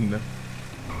honest men.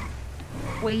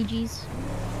 Wages.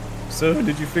 So,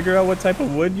 did you figure out what type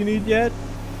of wood you need yet?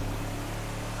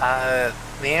 The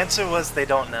answer was they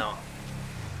don't know.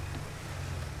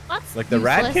 That's Like the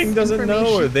Rat King doesn't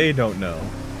know, or they don't know?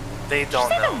 They don't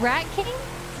Did you say know. the Rat King?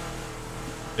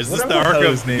 Is this Whatever the arc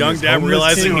hell's of name young is, dad Homeless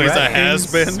realizing King, he's a Rat King,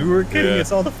 has-been? Sewer King, Yeah.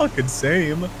 it's all the fucking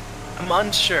same. I'm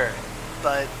unsure,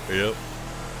 but Yep.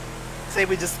 say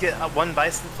we just get one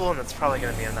bison full and it's probably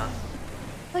gonna be enough.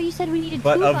 Oh, you said we needed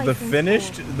But two of the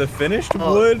bisons. finished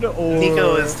wood, or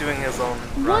Nico is doing his own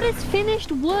What run. is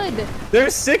finished wood?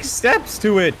 There's 6 steps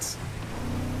to it.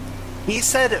 He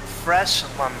said fresh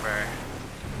lumber.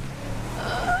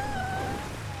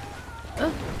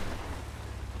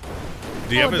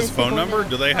 Do you have his this phone is number? going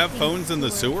Do they have fucking phones in the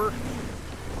sewer?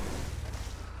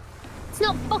 It's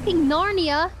not fucking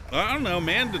Narnia. I don't know,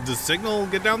 man. Did the signal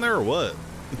get down there or what?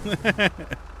 Fair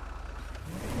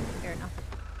enough.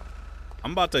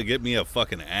 I'm about to get me a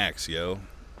fucking axe, yo.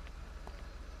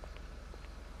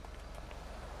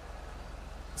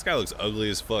 This guy looks ugly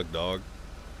as fuck, dog.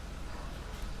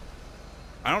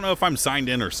 I don't know if I'm signed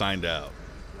in or signed out.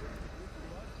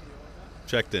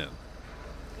 Checked in.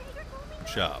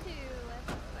 Shop.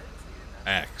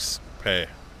 Axe. Pay.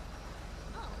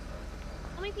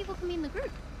 How many people can be in the group?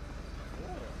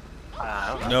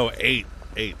 I don't No, know. 8.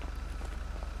 8.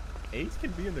 8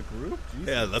 can be in the group? Jesus.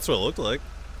 Yeah, that's what it looked like.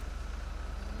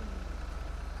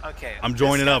 Okay. I'm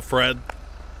joining up, Fred.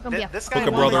 This guy Hook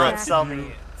a will brother not up. sell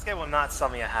me. This guy will not sell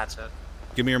me a hatchet.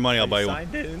 Give me your money, I'll buy you one.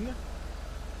 Signed in?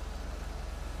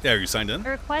 Yeah, are you signed in?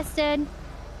 Requested.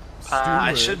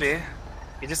 I should be.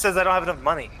 He just says I don't have enough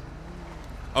money.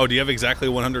 Oh, do you have exactly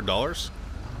 $100?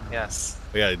 Yes.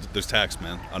 Yeah, there's tax,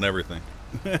 man, on everything.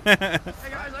 Hey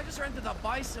guys, I just rented a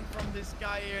bison from this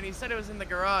guy here, and he said it was in the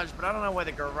garage, but I don't know where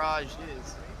the garage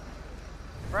is.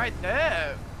 Right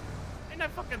there. Ain't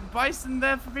that fucking bison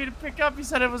there for me to pick up? He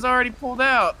said it was already pulled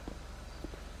out.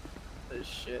 This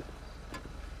shit.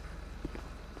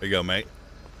 There you go, mate.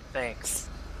 Thanks.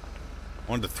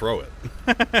 I wanted to throw it.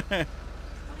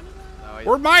 Oh,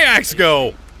 Where'd my axe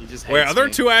go? He just Wait, hates are there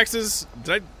me. 2 axes?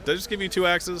 Did I just give you 2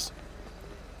 axes?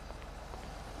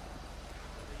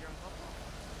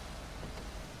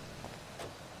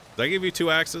 Did I give you 2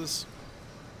 axes?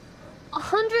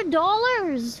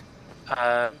 $100.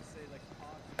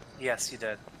 Yes, you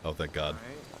did. Oh, thank God.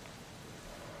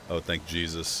 Oh, thank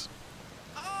Jesus.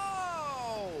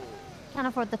 Oh! Can't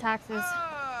afford the taxes.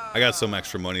 I got some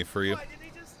extra money for you. Why did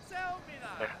he just tell me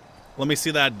that? Let me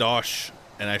see that dosh,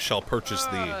 and I shall purchase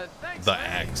Thanks, the man.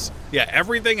 axe. Yeah,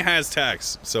 everything has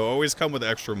tax, so always come with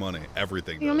extra money.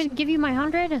 Everything You want me does. to give you my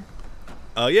 100?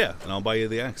 Yeah, and I'll buy you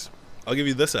the axe. I'll give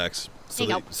you this axe, so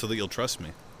There you that, so that you'll trust me.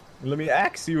 Let me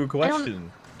ask you a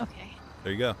question. Okay.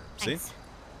 There you go. Thanks. See?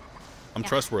 I'm Yeah.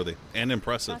 trustworthy and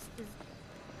impressive. Trust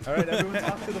is- All right, everyone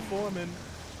talk to the foreman.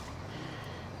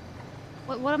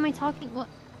 What am I talking? What?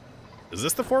 Is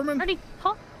this the foreman? Already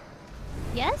talk?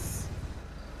 Yes?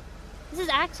 This is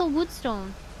Axel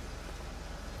Woodstone.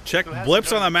 Check Who has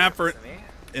blips no on the map for difference to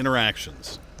me?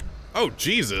 interactions. Oh,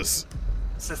 Jesus.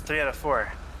 This is 3 out of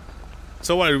 4.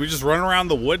 So what, are we just running around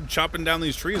the wood chopping down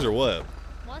these trees or what?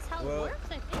 Well, that's how Well- it works, I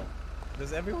think.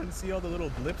 Does everyone see all the little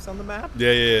blips on the map?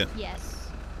 Yeah. Yes.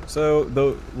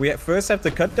 So we first have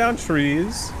to cut down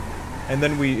trees, and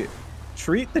then we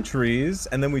treat the trees,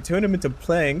 and then we turn them into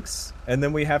planks, and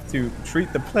then we have to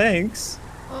treat the planks,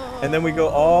 and then we go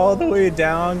all the way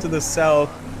down to the south,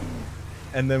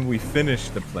 and then we finish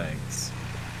the planks.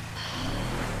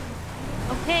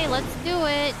 Okay, let's do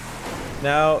it.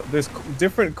 Now, there's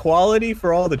different quality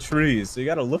for all the trees, so you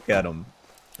gotta look at them.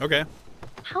 Okay.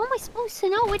 How am I supposed to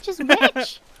know which is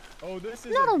which? Oh, this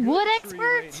is Not a good wood tree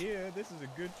expert. right here. This is a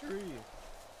good tree.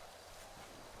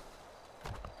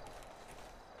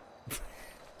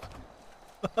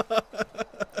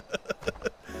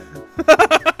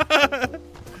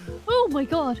 Oh my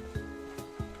god.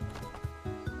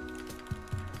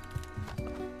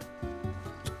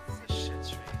 It's a shit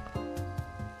tree.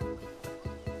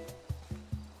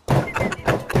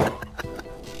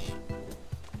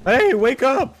 Hey, wake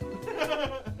up!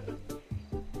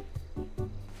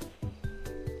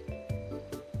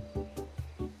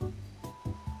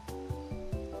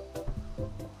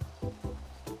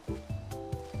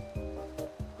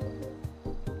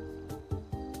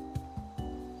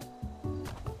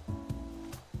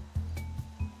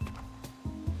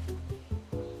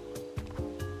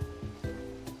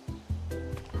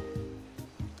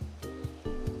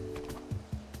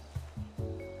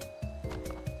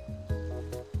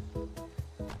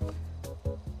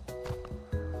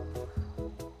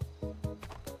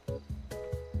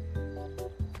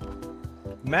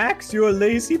 Max, you're a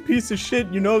lazy piece of shit,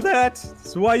 you know that?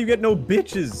 That's why you get no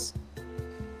bitches.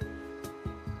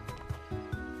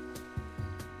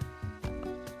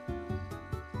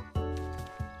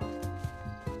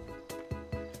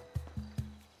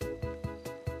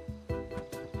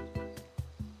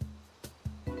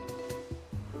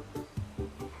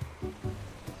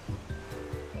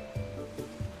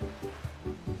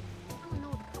 I don't know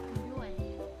what the fuck I'm doing.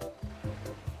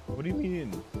 What do you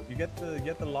mean? You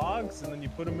get the logs and then you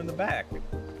put them in the back.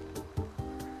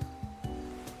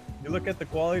 You look at the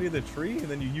quality of the tree and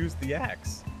then you use the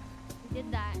axe. We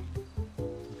did that.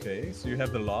 Okay, so you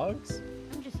have the logs?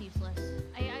 I'm just useless.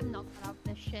 I'm not cut out for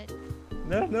this shit.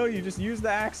 No, you just use the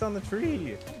axe on the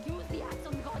tree. I do the axe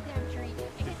on the goddamn tree.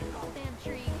 I hit the goddamn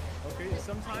tree. Okay,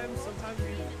 sometimes Tree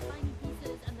you is tiny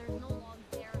pieces and there's no logs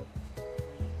there.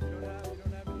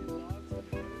 don't have any logs on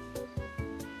the tree.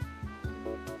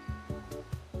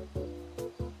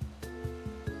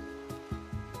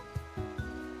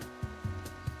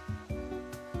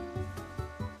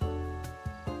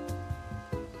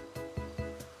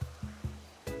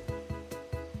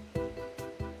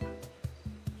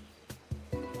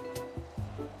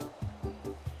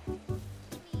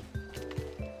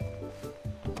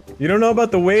 You don't know about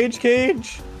the wage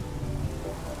cage?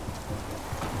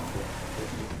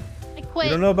 I quit.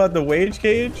 You don't know about the wage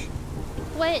cage?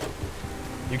 Quit.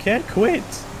 You can't quit.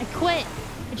 I quit.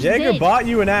 I just Jaeger did. bought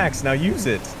you an axe, now use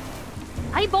it.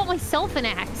 I bought myself an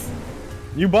axe.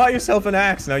 You bought yourself an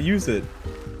axe, now use it.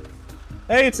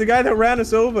 Hey, it's the guy that ran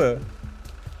us over.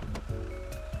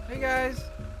 Hey guys.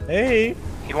 Hey.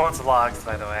 He wants logs,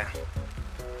 by the way.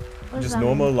 What does Just that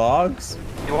normal mean? logs?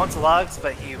 He wants logs,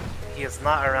 but he is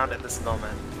not around at this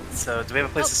moment. So, do we have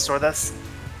a place to store this?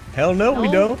 Hell no, we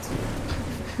No. don't.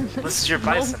 This is your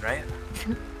bison, right?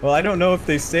 Well, I don't know if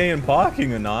they stay in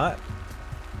parking or not.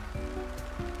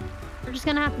 We're just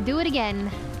gonna have to do it again.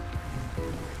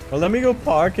 Well, let me go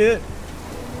park it.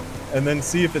 And then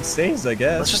see if it stays, I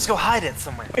guess. Let's just go hide it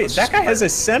somewhere. Wait, Let's that just guy go has hide a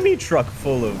semi-truck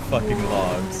full of fucking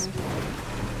logs. it.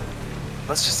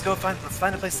 Let's just go let's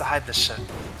find a place to hide this shit.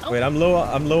 Wait, I'm low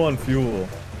on fuel.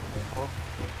 Cool.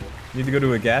 Need to go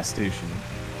to a gas station.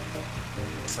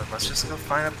 So let's just go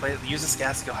find a place, use this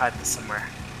gas to go hide this somewhere.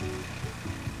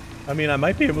 I mean, I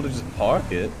might be able to just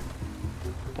park it.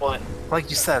 Well, like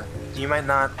you said, you might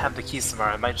not have the keys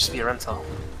tomorrow. It might just be a rental.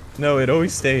 No, it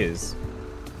always stays.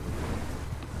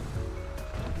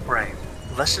 Right.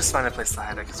 Let's just find a place to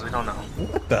hide it, because we don't know.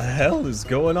 What the hell is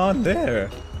going on there?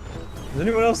 Is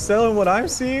anyone else selling what I'm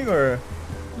seeing, or?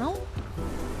 No.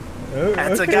 Oh,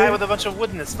 That's a okay. guy with a bunch of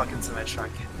wood in his fucking semi truck.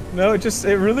 No, it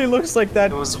really looks like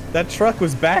that that truck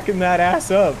was backing that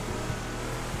ass up.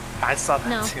 I saw that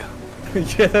No. too.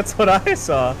 Yeah, that's what I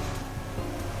saw.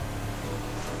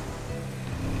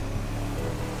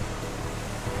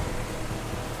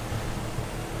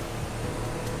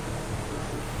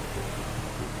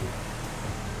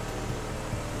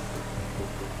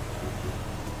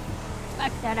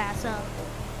 Back that ass up.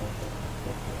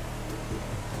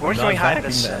 Where I'm can we not hide backing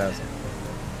this that shit? ass.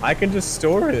 I can just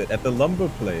store it at the lumber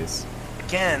place.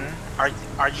 Again, are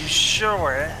you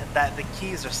sure that the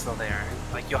keys are still there?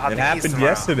 Like you'll have It the keys happened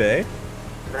tomorrow. yesterday,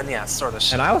 Then yeah, store the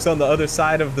shit. and I was on the other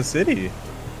side of the city.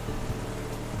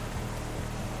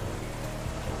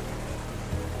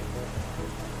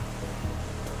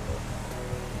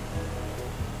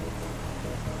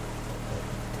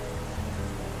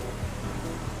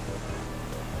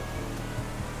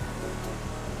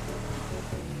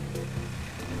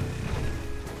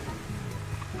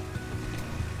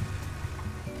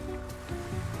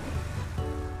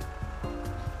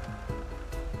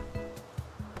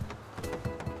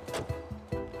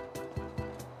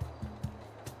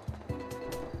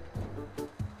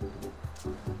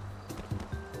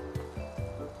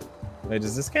 Wait,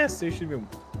 does this gas station even...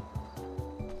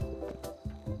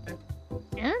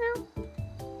 I don't know.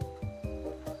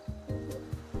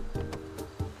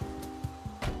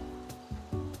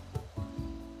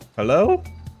 Hello?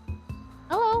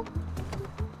 Hello.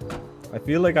 I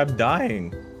feel like I'm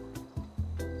dying.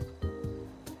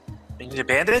 You need a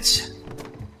bandage?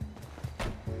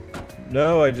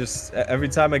 No, every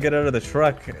time I get out of the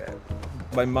truck,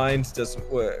 my mind doesn't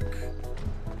work.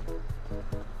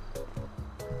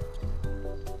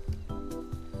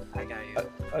 I got you.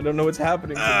 I don't know what's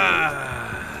happening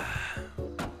to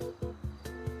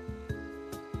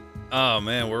Oh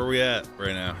man, where are we at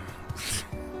right now?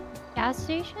 Gas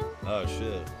station? Oh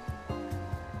shit.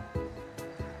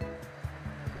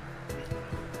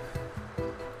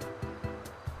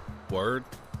 Word.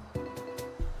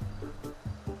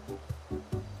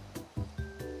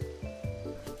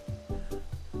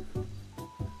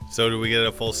 So do we get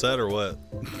a full set or what?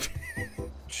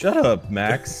 Shut up,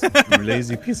 Max. You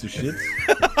lazy piece of shit.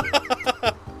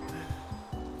 I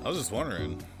was just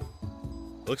wondering.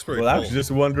 Looks pretty Well, I cool. was just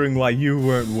wondering why you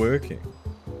weren't working.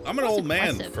 I'm an old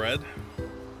man, Fred.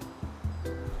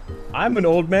 I'm an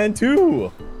old man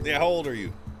too. Yeah, how old are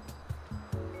you?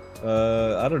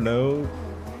 I don't know.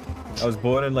 I was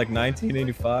born in like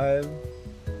 1985.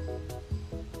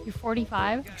 You're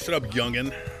 45? Shut up,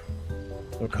 youngin.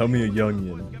 Oh, call me a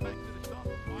youngin.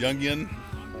 Youngin?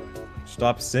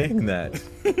 Stop saying that.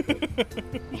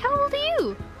 How old are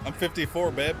you? I'm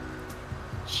 54, babe.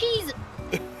 Jeez.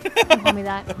 Don't call me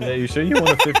that. Yeah, you sure you want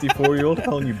a 54-year-old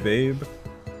calling you babe?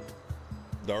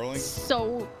 Darling?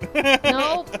 So,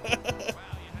 no.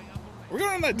 We're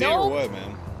going on that date or what,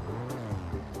 man?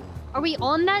 Are we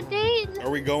on that date? Are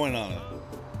we going on it?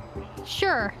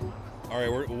 Sure.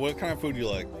 Alright, what kind of food do you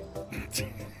like?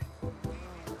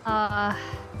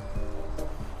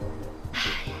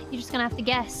 You're just gonna have to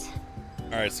guess.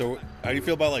 Alright, so how do you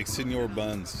feel about like Senor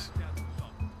Buns?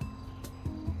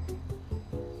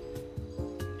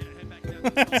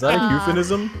 Is that a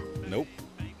euphemism? Nope.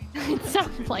 It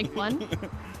sounds like one.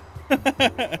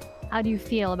 How do you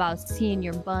feel about seeing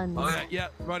your buns? Yeah,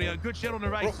 radio. Good shit on the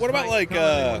race. What about like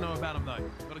know about him, though.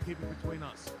 Gotta keep it between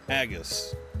us.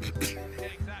 haggis? Yeah,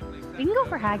 exactly. We can go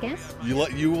for haggis. You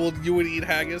would eat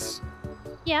haggis?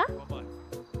 Yeah.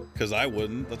 Cause I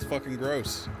wouldn't. That's fucking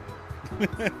gross.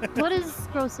 What is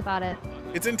gross about it?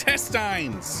 It's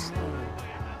intestines.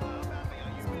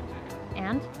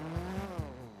 And?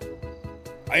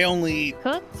 I only eat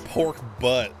Cooked? pork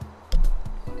butt.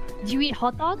 Do you eat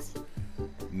hot dogs?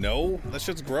 No, that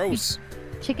shit's gross.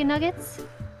 Chicken nuggets?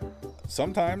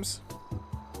 Sometimes.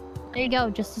 There you go,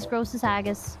 just as gross as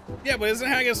haggis. Yeah, but isn't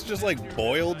haggis just like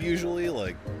boiled usually?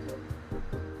 Like.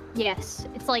 Yes,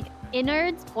 it's like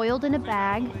innards boiled in a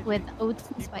bag with oats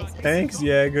and spices. Thanks,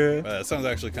 Jäger. That sounds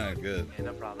actually kind of good. Yeah,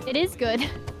 no problem. It is good.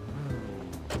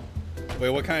 Wait,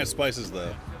 what kind of spices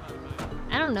though?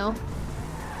 I don't know.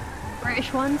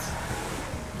 British ones.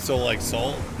 So like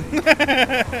salt?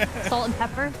 Salt and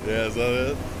pepper. Yeah, is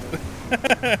that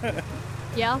it?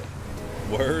 Yeah.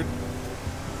 Word.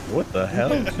 What the hell?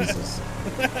 Jesus.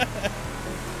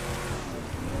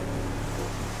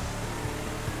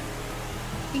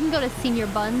 You can go to Senior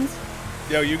Buns.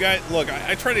 Yo, you guys, look,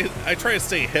 I try to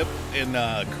stay hip and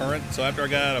current. So after I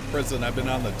got out of prison, I've been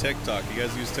on the TikTok. You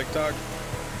guys use TikTok?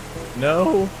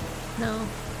 No. No.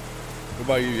 What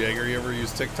about you, Jaeger? You ever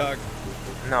use TikTok?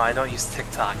 No, I don't use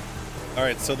TikTok. All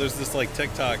right, so there's this like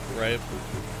TikTok, right,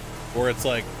 where it's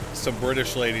like some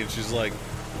British lady, and she's like,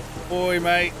 "Boy,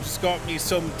 mate, just got me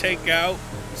some takeout,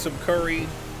 some curry,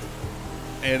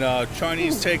 and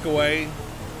Chinese takeaway,"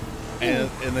 and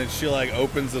then she like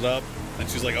opens it up, and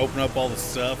she's like opening up all the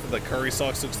stuff, and the curry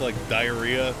sauce looks like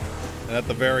diarrhea, and at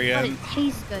the very But end, it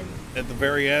tastes good. at the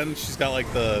very end, she's got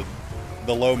like the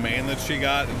lo mein that she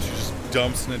got, and she just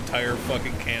dumps an entire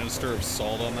fucking canister of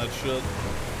salt on that shit.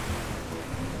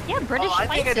 Yeah, British I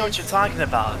think I know what spices. you're talking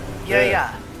about.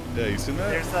 Yeah. Yeah, you seen that?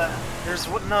 There's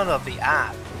the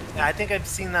app. Yeah, I think I've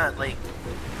seen that, like,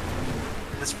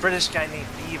 this British guy named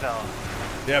Bevo.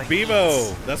 Yeah, like,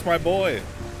 Bevo. That's my boy.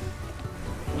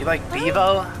 You like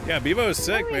Bevo? Yeah, Bevo is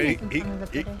sick, Why are we man. making fun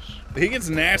of the British? He gets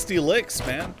nasty licks,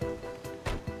 man.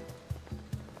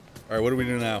 All right, what do we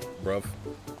do now, bruv?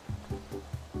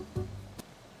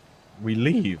 We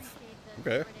leave.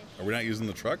 Okay. Are we not using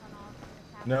the truck?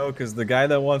 No, because the guy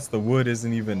that wants the wood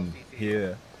isn't even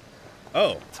here.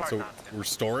 Oh, hard so not to. we're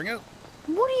storing it?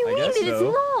 What do you I mean guess it's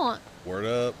so. not? Word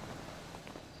up.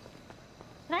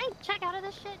 Can I check out of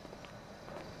this shit?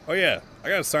 Oh yeah, I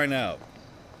gotta sign out.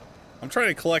 I'm trying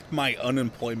to collect my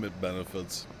unemployment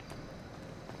benefits.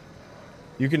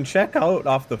 You can check out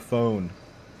off the phone.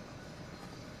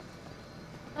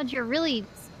 But you're really...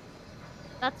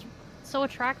 That's so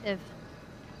attractive.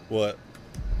 What?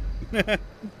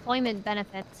 Employment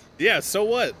benefits. Yeah, so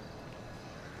what?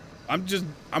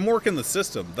 I'm working the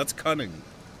system. That's cunning.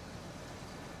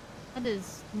 That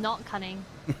is not cunning.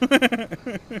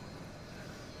 That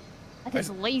is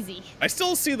lazy. I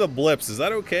still see the blips. Is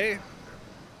that okay?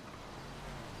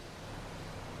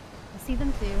 I see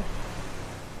them too.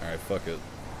 Alright, fuck it.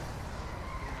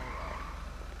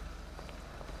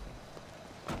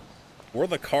 Where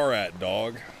the car at,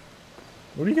 dog?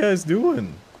 What are you guys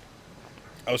doing?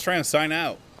 I was trying to sign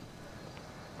out.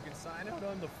 You can sign out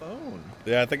on the phone.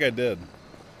 Yeah, I think I did.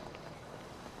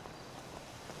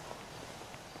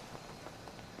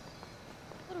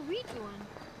 What are we doing?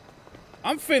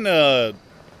 I'm finna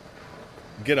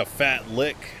get a fat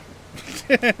lick.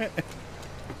 You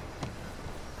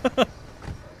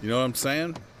know what I'm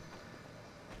saying?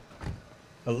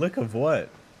 A lick of what?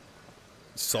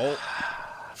 Salt.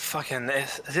 Fucking,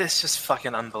 it's just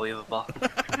fucking unbelievable.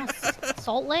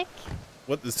 Salt lick?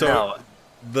 What? So No.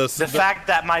 the The fact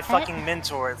that my fucking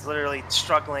mentor is literally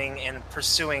struggling and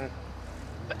pursuing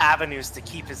avenues to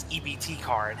keep his EBT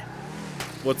card.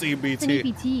 what's It's an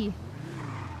EBT?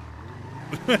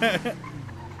 EBT.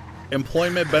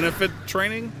 Employment benefit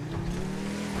training?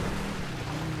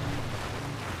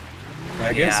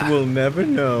 I guess Yeah. we'll never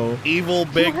know. Evil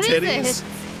big What is titties?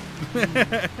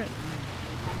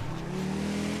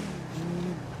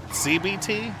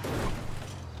 CBT?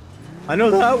 I know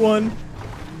that one.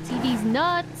 CD's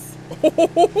nuts. You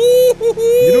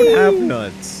don't have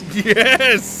nuts.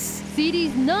 Yes!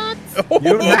 CD's nuts. You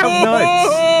don't have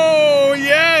nuts. Oh,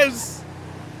 yes!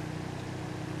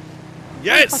 Fucking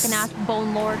Yes! ass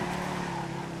bone lord.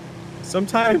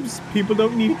 Sometimes people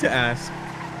don't need to ask.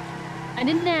 I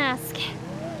didn't ask.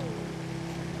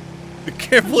 I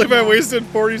can't believe I wasted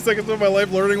 40 seconds of my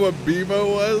life learning what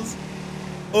Bevo was.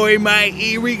 Oi, mate,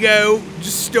 here we go.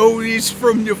 Just stole this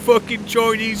from the fucking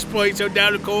Chinese place on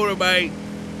down the corner, mate.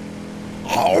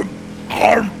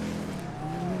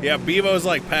 Yeah, Bevo's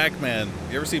like Pac-Man.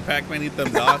 You ever see Pac-Man eat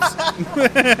them dots?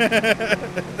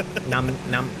 Num,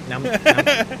 num, num,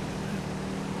 num.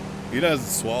 He doesn't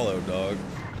swallow, dog.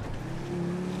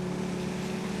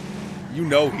 You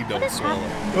know he don't swallow.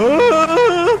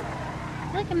 I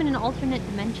feel like I'm in an alternate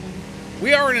dimension.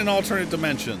 We are in an alternate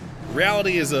dimension.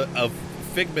 Reality is a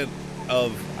figment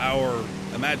of our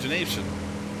imagination.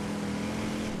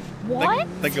 What?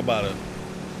 Think about it.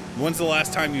 When's the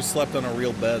last time you slept on a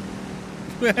real bed?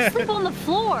 I sleep on the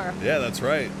floor. Yeah, that's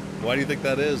right. Why do you think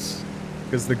that is?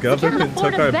 Because the I can't government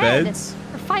afford took a our bed beds.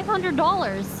 for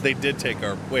 $500. They did take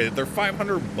our. Wait, they're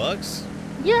 $500?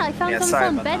 Yeah, I found some sorry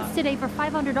selling about beds that. today for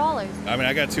 $500. I mean,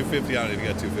 I got $250 on it. You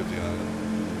got $250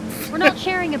 on We're not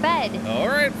sharing a bed. it. All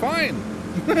right, fine.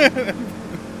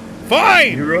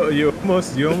 Fine. You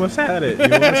almost had it. You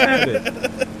almost had it.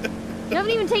 You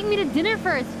haven't even taken me to dinner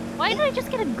first. Why did I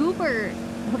just get a goober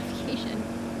notification?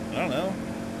 I don't know.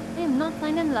 I am not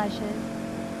signed into that shit.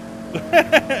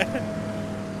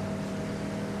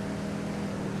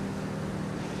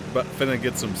 But finna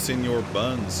get some senior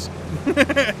buns. Is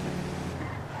that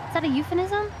a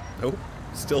euphemism? Nope,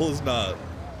 still is not.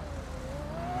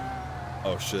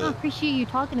 Oh shit. I don't appreciate you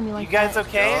talking to me like You guys that.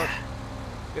 okay?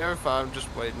 Yeah, we're fine. I'm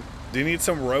just waiting. Do you need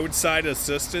some roadside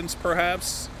assistance,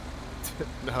 perhaps?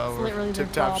 No, It's literally we're their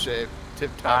tip-top job. shape.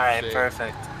 Tip-top All right, shape.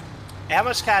 perfect. Hey, how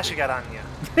much cash you got on you?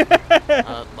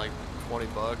 Like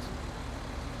 $20.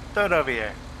 Throw it over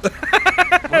here.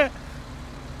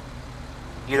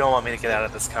 You don't want me to get out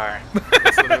of this car.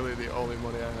 That's literally the only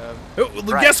money I have.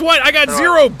 Right. Guess what? I got Throw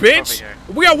zero, it bitch! over here.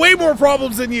 We got way more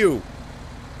problems than you!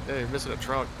 Hey, you're missing a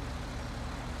trunk.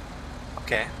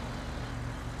 Okay.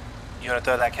 You want to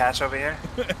throw that cash over here?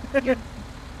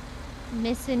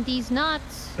 Missing these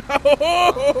nuts.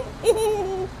 It's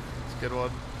a good one.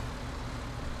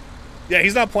 Yeah,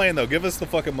 he's not playing though. Give us the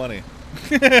fucking money.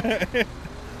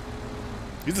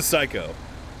 He's a psycho.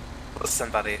 Listen,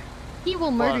 buddy. He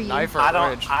will murder you. Knife or I a don't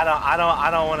wrench?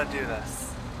 want to do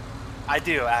this. I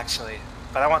do actually,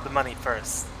 but I want the money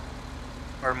first,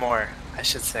 or more, I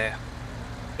should say.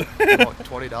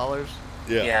 $20?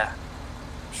 Yeah.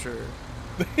 Sure.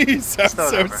 He sounds Throw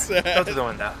it so over. sad. Go through the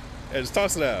window. Yeah, just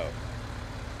toss it out.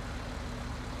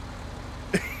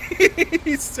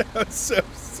 He sounds so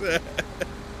sad.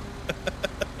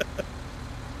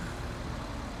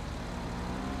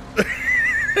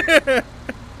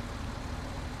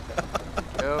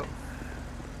 Yep.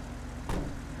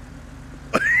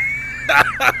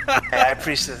 Hey, I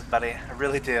appreciate this, buddy. I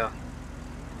really do. Yeah,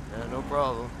 no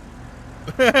problem.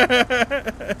 Just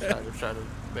trying to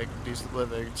make a decent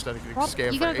living instead of getting Rob,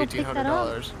 scammed you for gotta go pick that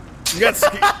up. $1,800. You got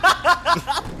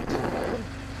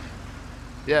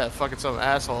Yeah, fucking some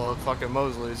asshole at fucking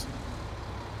Mosley's.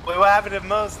 Wait, what happened at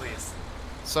Mosley's?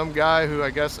 Some guy who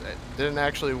I guess didn't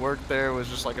actually work there, was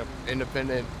just like an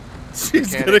independent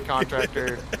She's mechanic gonna-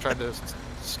 contractor, tried to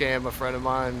scam a friend of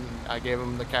mine. I gave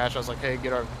him the cash. I was like, hey,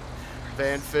 get our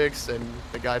van fixed, and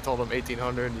the guy told him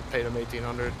 $1,800, and he paid him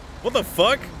 $1,800. What the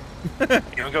fuck? You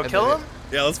wanna go And kill then him?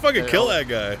 Yeah, let's fucking Yeah, kill that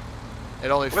guy.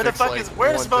 It only Where the fixed, fuck like, is?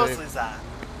 Where's one thing. Mosley's at?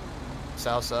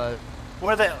 South side.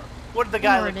 What did the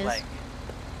guy There it look is. like?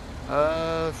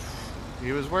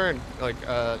 He was wearing like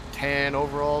tan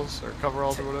overalls or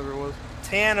coveralls or whatever it was.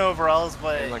 Tan overalls,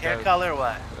 what And like hair a- color?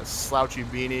 What? A slouchy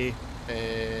beanie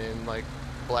and like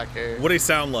black hair. What do he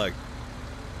sound like?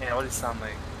 Yeah, what does he sound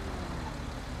like?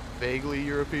 Vaguely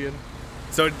European.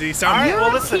 So did he All sound? right,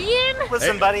 well listen,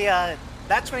 Hey. buddy.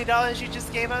 That $20 you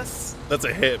just gave us, That's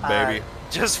a hit, baby.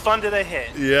 just funded a hit.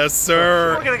 Yes,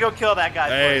 sir. We're gonna go kill that guy.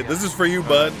 Hey, for you. this is for you,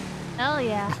 bud. Hell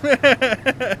yeah.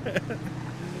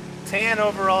 Tan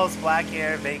overalls, black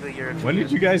hair, vaguely European. When did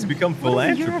you guys become What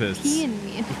does philanthropists? European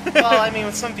mean? Well, I mean,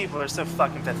 when some people are so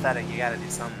fucking pathetic, you gotta do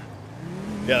something.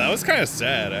 Yeah, that was kind of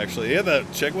sad, actually. He had that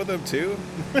chick with him too.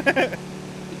 He took us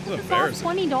all embarrassing.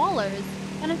 $20.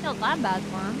 I don't feel that bad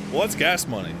for him. Well, it's gas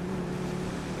money.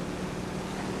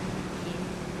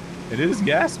 It is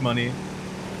gas money.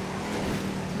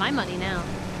 It's my money now.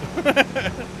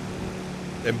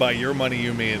 And by your money,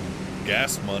 you mean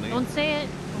gas money. Don't say it.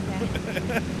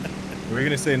 Okay. We're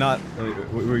gonna say not.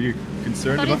 Were you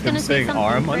concerned Thought he was about them gonna say saying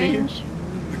our something money? cringe.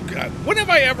 God, when have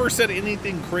I ever said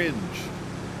anything cringe?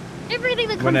 Everything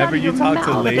that comes Whenever out of you your talk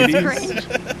to mouth ladies. is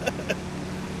cringe.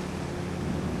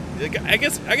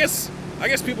 I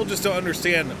guess people just don't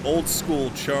understand old school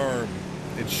charm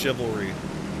and chivalry.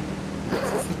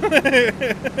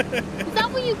 Is that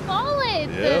what you call it?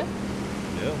 Yep.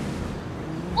 Yep.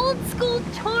 Old school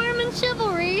charm and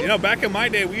chivalry. You know, back in my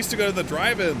day, we used to go to the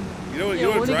drive-in. You know what? Yeah, You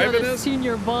know what when you go drive-in to is?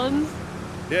 Senior buns.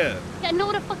 Yeah. Yeah, I know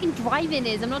what a fucking drive-in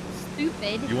is. I'm not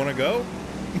stupid. You want to go?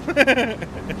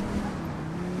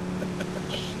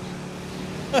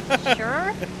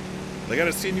 Sure. They got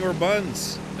a Senior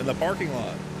Buns in the parking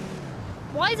lot.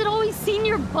 Why is it always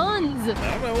Senior Buns? I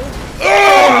don't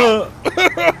know.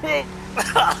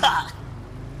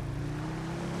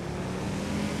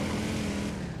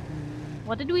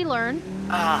 What did we learn?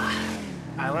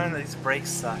 I learned these brakes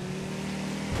suck.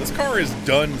 This car is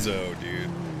donezo, dude.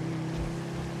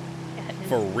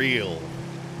 For real.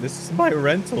 This is my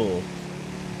rental.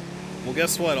 Well,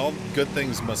 guess what? All good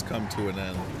things must come to an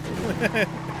end.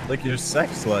 Like your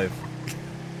sex life.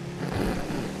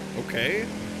 Okay.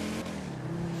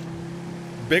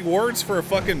 Big words for a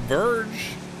fucking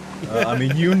verge. I'm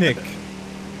a eunuch.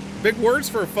 Big words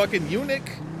for a fucking eunuch.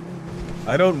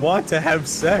 I don't want to have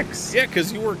sex. Yeah,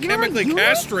 because you were You're a chemically eunuch?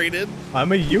 castrated.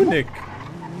 I'm a eunuch.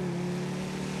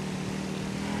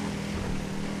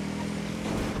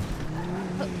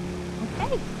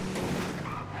 Okay.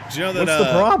 Do you know that? What's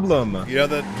the problem? You know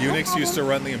that eunuchs used to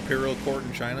run the imperial court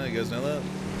in China? You guys know that?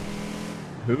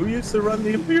 Who used to run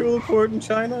the imperial court in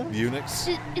China? Eunuchs.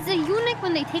 Is a eunuch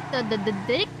when they take the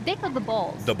dick or the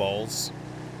balls? The balls.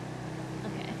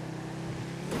 Okay.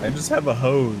 I just have a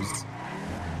hose.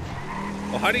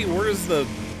 Well, how do you? Where's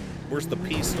the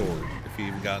pee stored if you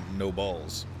even got no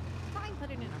balls?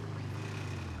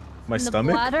 My In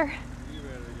stomach? The bladder.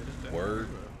 Word.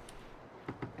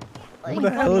 What the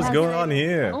hell is going on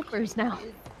here? Helpers now.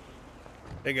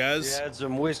 Hey guys. You had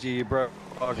some whiskey, you brought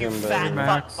fucking You fat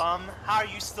fuck bum. How are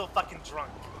you still fucking drunk?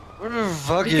 What the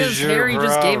fuck Because is your Harry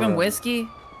just gave him problem? whiskey.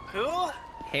 Who?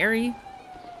 Harry?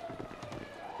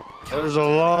 There's a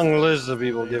long list of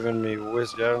people giving me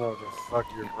whiskey. I don't know what the fuck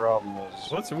your problem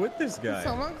is. What's with this guy?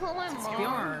 Someone call my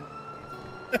mom.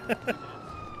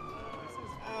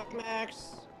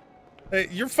 Max. Hey,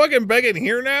 you're fucking begging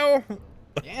here now?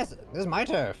 Yes, this is my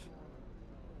turf.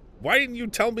 Why didn't you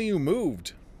tell me you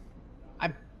moved?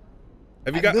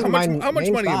 Have you I- got this how is much? my How much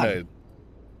main money spot. you made?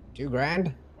 2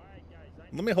 grand.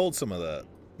 Let me hold some of that.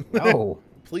 No.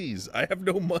 Please, I have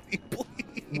no money.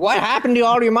 Please. What happened to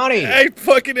all your money? I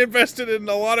fucking invested in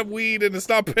a lot of weed and it's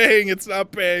not paying. It's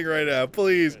not paying right now.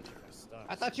 Please.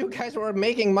 I thought you guys were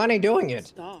making money doing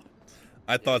it.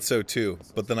 I thought so too,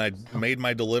 but then I made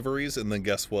my deliveries and then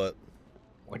guess what?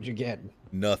 What'd you get?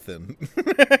 Nothing.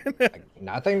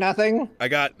 Nothing, nothing? I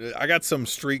got some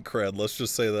street cred. Let's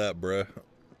just say that, bruh.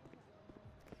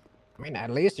 I mean,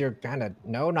 at least you're kind of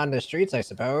known on the streets, I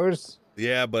suppose.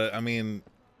 Yeah, but I mean,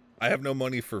 I have no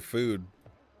money for food.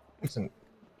 Listen,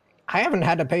 I haven't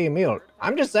had to pay a meal.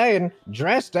 I'm just saying,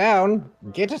 dress down,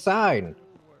 get a sign.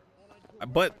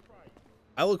 But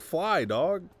I look fly,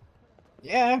 dog.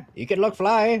 Yeah, you can look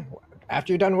fly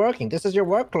after you're done working. This is your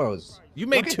work clothes. You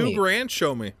made Look at 2 me. grand.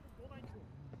 Show me.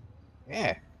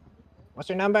 Yeah. What's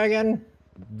your number again?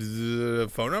 The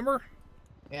phone number?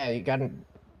 Yeah, you got it.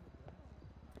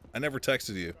 I never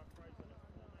texted you.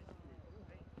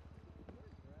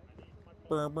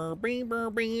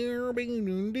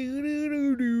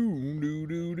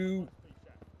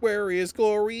 Where is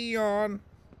Glorion?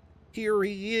 Here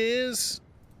he is.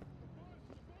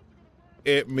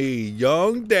 It me,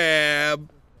 young Dab.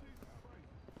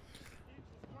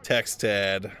 Text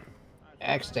Tad.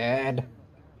 Text Dad.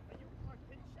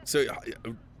 So,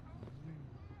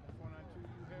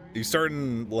 you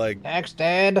starting like? Text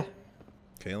Dad.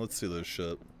 Okay, let's see this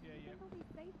shit.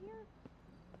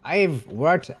 I've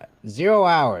worked 0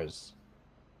 hours.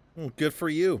 Well, good for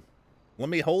you. Let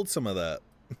me hold some of that.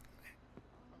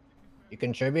 You're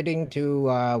contributing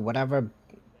to whatever.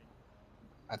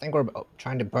 I think we're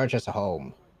trying to purchase a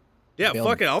home. Yeah, Build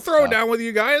fuck it. I'll throw it stuff. down with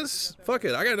you guys. Fuck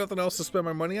it. I got nothing else to spend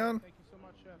my money on.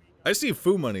 I see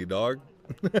foo money, dog.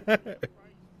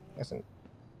 Listen.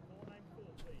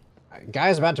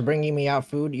 Guy's about to bring me out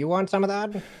food. You want some of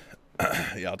that?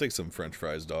 Yeah, I'll take some French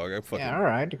fries, dog. I fucking, Yeah, all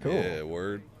right, cool. Yeah,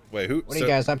 word. Wait, who? What are you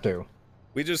guys up to?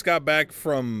 We just got back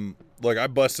from. Look, I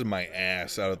busted my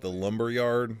ass out at the lumber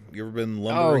yard. You ever been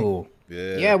lumbering? Oh,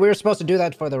 yeah. yeah. We were supposed to do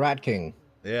that for the Rat King.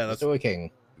 Yeah, that's Sewer King.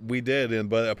 we did,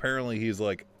 but apparently he's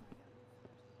like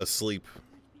asleep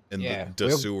in Yeah, the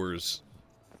we'll- sewers.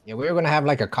 Yeah, we were gonna have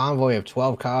like a convoy of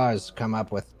 12 cars come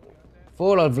up with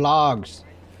full of logs.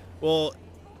 Well,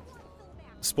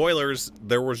 spoilers.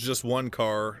 There was just one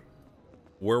car.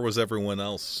 Where was everyone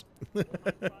else?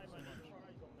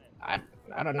 I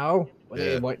don't know.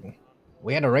 Yeah. What?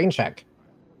 We had a rain check.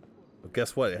 But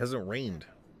guess what? It hasn't rained.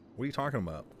 What are you talking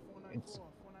about?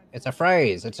 It's a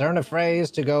phrase. It's earned a phrase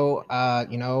to go.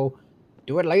 You know,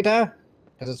 do it later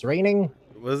because it's raining.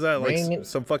 What is that, like Rain-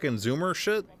 some fucking Zoomer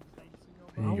shit?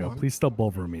 There you go. Please stop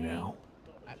bothering me now.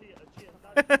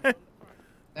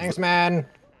 Thanks, man.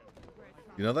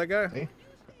 You know that guy? See?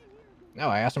 No,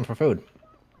 I asked him for food.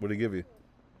 What did he give you?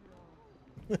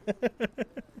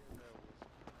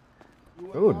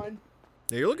 Food.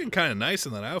 Yeah, you're looking kind of nice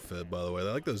in that outfit, by the way.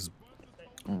 I like those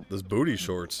booty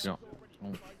shorts.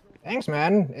 Thanks,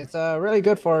 man. It's really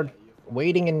good for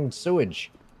wading in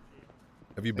sewage.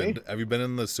 Have you been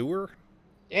in the sewer?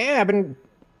 Yeah, I've been.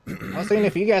 I was thinking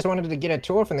if you guys wanted to get a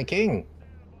tour from the king.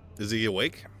 Is he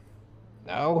awake?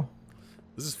 No.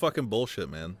 This is fucking bullshit,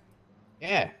 man.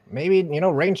 Yeah, maybe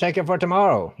rain check it for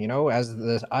tomorrow. As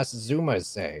us Zoomers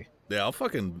say. Yeah, I'll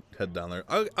fucking head down there.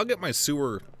 I'll get my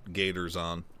sewer gaiters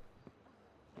on.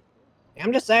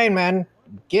 I'm just saying, man.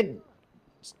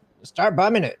 Start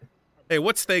bumming it. Hey,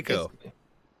 what's Thaco?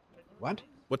 What?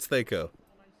 What's Thaco?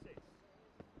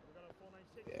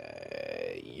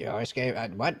 You escape.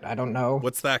 What? I don't know.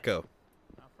 What's Thaco?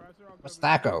 What's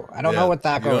Thaco? I don't know what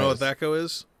Thaco is. You don't know what Thaco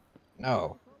is?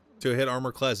 No. To hit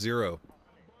armor class 0.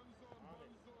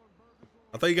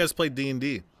 I thought you guys played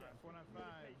D&D.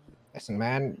 Listen,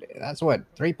 man. That's what,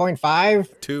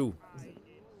 3.5? 2.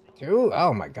 2?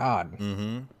 Oh my god.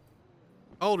 Mm-hmm.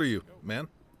 How old are you, man?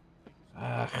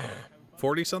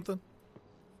 40 something?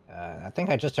 I think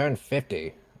I just turned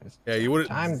 50. Yeah, you would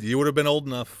have been old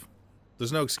enough.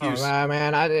 There's no excuse. Oh,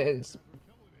 man, I've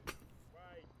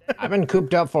been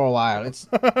cooped up for a while. It's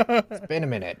been a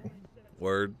minute.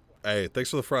 Word. Hey, thanks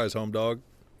for the fries, home dog.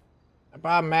 No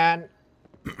problem, man.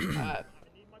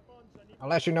 I'll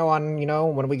let you know on,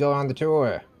 when we go on the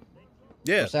tour.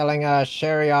 Yeah. We're selling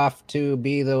Sherry off to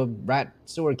be the rat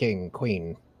sewer king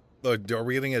queen. Are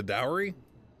we getting a dowry?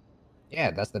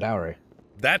 Yeah, that's the dowry.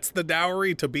 That's the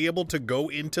dowry to be able to go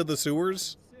into the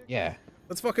sewers? Yeah.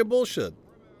 That's fucking bullshit.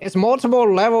 It's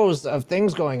multiple levels of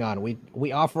things going on.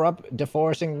 We offer up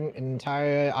divorcing an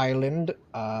entire island,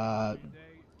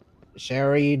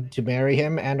 Sherry to marry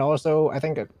him, and also, I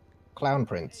think, a clown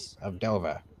prince of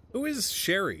Delva. Who is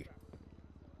Sherry?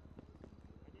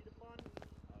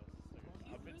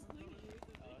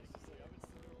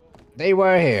 They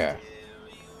were here.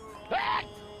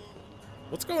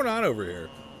 What's going on over here?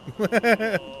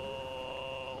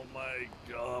 Oh my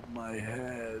god, my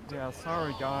head. Yeah,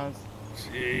 sorry guys.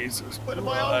 Jesus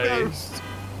Christ.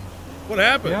 What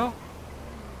happened? Yeah.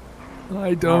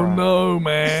 I don't know,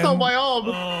 man. Stole my arm.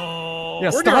 Yeah,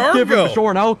 Where'd your stop arm giving go?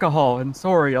 Shorn alcohol. And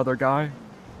sorry, other guy.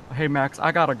 Hey, Max,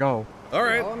 I gotta go. All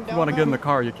right. If you want to get in the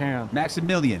car, you can.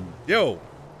 Maximilian. Yo.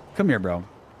 Come here, bro.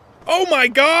 Oh my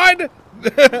god!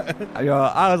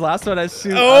 Yo, I saw that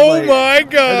suit. Oh my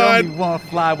god! There's only one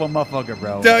fly, one motherfucker,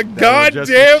 bro. The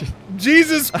goddamn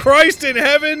Jesus Christ in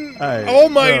heaven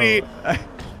Almighty!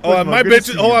 Hold on, my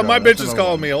bitch. Hold on, my bitch is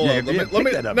calling me. Hold on, let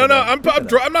me. No,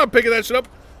 I'm not picking that shit up.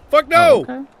 Fuck no.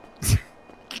 Oh, okay.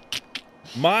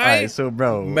 My right, so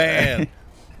bro, man.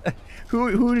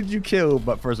 who did you kill?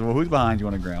 But first of all, who's behind you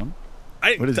on the ground?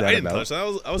 What is that I didn't about? touch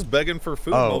that. I was begging for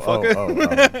food, Oh,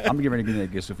 motherfucker. I'm getting ready to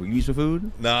get some food. You need some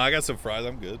food? No, I got some fries.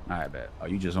 I'm good. All right, bet. Oh,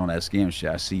 you just on that scam shit.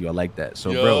 I see you. I like that.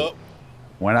 So, Yup. bro,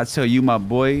 when I tell you, my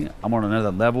boy, I'm on another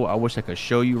level. I wish I could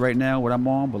show you right now what I'm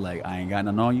on, but like I ain't got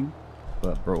nothing on you.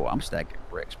 But bro, I'm stacking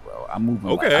bricks, bro. I'm moving.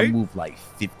 Okay. I moved like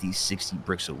 50, 60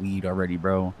 bricks of weed already,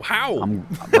 bro. How? I'm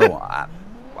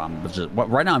just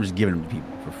right now. I'm just giving them to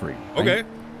people for free. Right? Okay.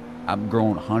 I'm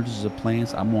growing hundreds of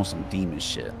plants. I'm on some demon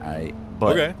shit. All right.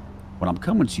 But okay. What I'm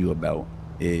coming to you about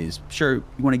is, sure, you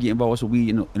want to get involved with some weed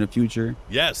in the future?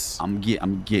 Yes. I'm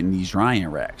getting these drying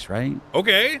racks, right?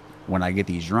 Okay. When I get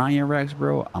these drying racks,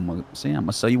 bro, I'm gonna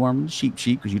sell you one of them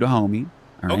cheap because you the homie.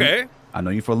 All right? Okay. I know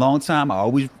you for a long time. My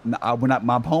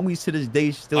homies to this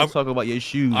day still talk about your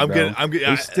shoes.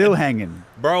 They're still hanging,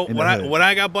 bro. When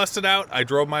I got busted out, I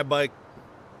rode my bike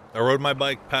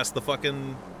past the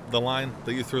line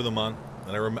that you threw them on,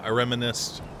 and I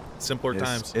reminisced. Simpler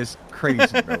times. It's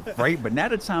crazy, bro. Right? But now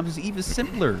the times is even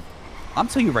simpler. I'm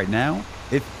telling you right now,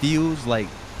 it feels like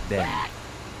that.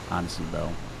 Honestly, bro.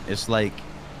 It's like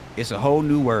it's a whole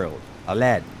new world.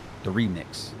 Aladdin, the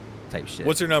remix type shit.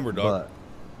 What's your number, dog?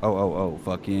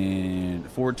 Fucking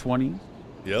 420.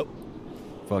 Yep.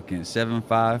 Fucking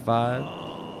 755.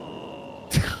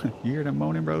 You hear the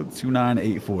moaning, bro?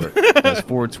 2984. That's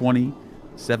 420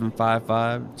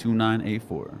 755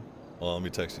 2984. Well, let me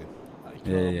text you.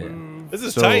 Yeah. This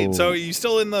is tight. So are you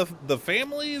still in the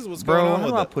families? What's going on how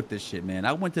with do I it? put this shit, man?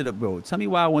 I went to the Tell me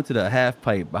why I went to the half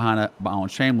pipe on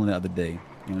Chamberlain the other day. You know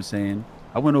what I'm saying?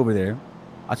 I went over there.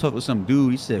 I talked with some dude.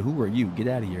 He said, "Who are you? Get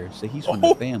out of here." So he's from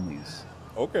the families.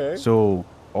 Okay. So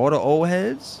all the old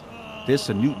heads, there's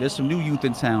some new youth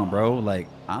in town, bro. Like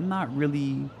I'm not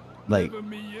really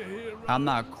I'm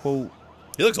not quote.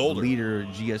 He looks older. Leader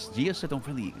GS don't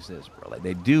really exist, bro. Like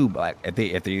they do, but like,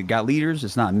 if they got leaders,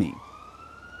 it's not me.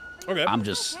 Okay. I'm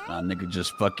just nigga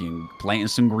just fucking planting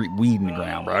some weed in the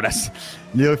ground, bro. That's,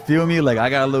 you feel me? Like I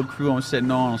got a little crew I'm sitting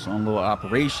on a little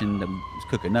operation that was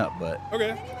cooking up, but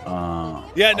okay.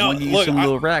 Yeah, no, I want you look, some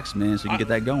little racks, man, so you can get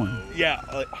that going. Yeah,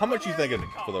 how much you thinking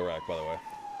for the rack, by the way?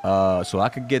 So I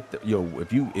could get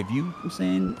if you I'm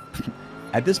saying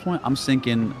at this point I'm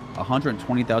sinking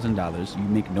 $120,000. You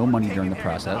make no money during the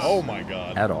process. Oh my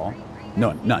god. At all.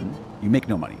 No, none. You make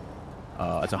no money.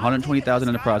 It's $120,000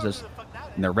 in the process.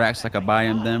 And the racks I could buy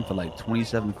them for like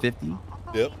 $27.50.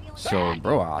 Yep. So,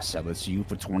 bro, I'll sell it to you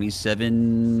for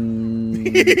 27.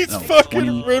 He's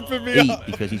fucking ripping me off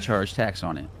because he charged tax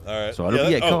on it. All right. So it'll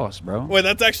be at cost, bro. Wait,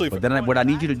 that's actually. But then what I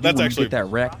need you to do when you get that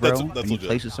rack, bro, that's and you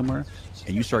place it somewhere,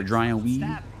 and you start drying weed,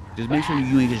 just make sure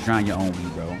you ain't just drying your own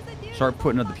weed, bro. Start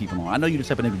putting other people on. I know you the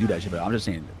type of nigga do that shit, but I'm just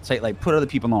saying, like put other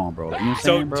people on, bro. Like, you know what I'm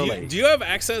saying, bro? Do you have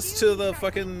access to the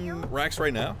fucking racks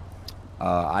right now?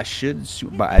 I should,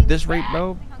 but at this rate,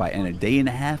 bro, in a day and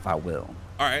a half, I will.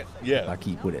 All right. Yeah. If I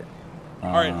keep with it.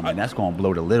 All right. And that's gonna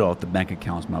blow the lid off the bank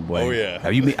accounts, my boy. Oh yeah.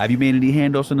 Have you made any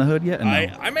handoffs in the hood yet? Or no?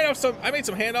 I made some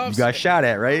handoffs. You got shot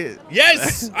at, right?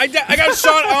 Yes, I got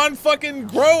shot on fucking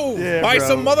Grove by bro.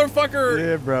 some motherfucker.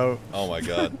 Yeah, bro. Oh my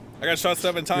god. I got shot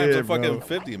 7 times at fucking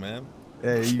 50, man.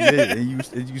 Yeah, you did.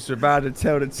 And you survived to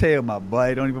tell the tale, my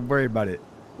boy. Don't even worry about it.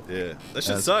 Yeah, that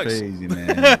shit That's sucks. Crazy,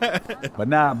 man. But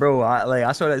nah, bro.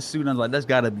 I saw that suit and I was like, that's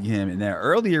gotta be him. And then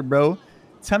earlier, bro,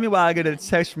 tell me why I get a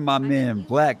text from my man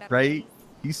Black, right?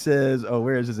 He says, "Oh,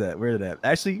 where is this at? Where is that?"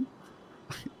 Actually,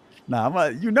 nah,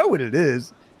 you know what it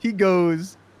is. He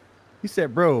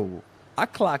said, "Bro, I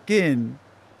clock in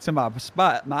to my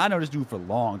spot. Now, I know this dude for a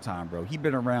long time, bro. He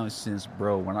been around since,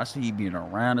 bro. When I say he been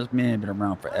around, this man been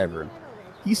around forever."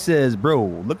 He says,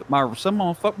 "Bro, look at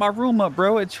someone fucked my room up,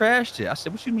 bro. It trashed it." I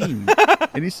said, "What you mean?"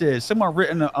 And he said, "Someone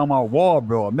written on my wall,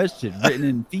 bro, a message written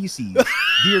in feces.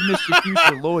 Dear Mr.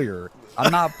 Future Lawyer,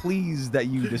 I'm not pleased that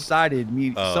you decided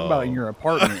me somebody in your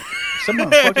apartment. Someone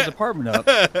fucked his apartment up.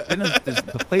 Then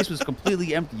the place was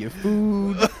completely empty. Your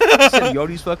food. Sent you all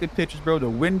these fucking pictures, bro. The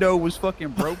window was fucking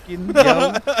broken,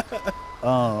 yo.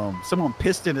 Someone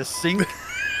pissed in a sink,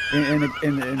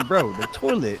 and bro, the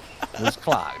toilet was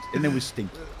clogged and it was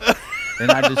stinky.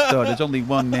 And I just thought there's only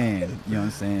one man, you know what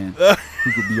I'm saying,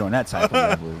 who could be on that type of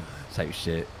level, type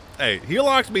shit." Hey, he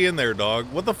locked me in there, dog.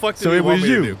 What the fuck did So he it want was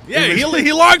me you. to do? Yeah,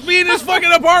 he locked me in his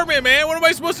fucking apartment, man. What am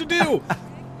I supposed to do?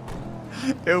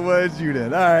 It was you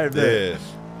then. All right, man. Yeah.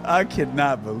 I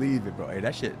cannot believe it, bro. Hey,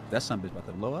 that son bitch about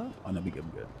to blow up. Oh no, we good.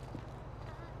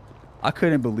 I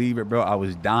couldn't believe it, bro. I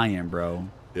was dying, bro.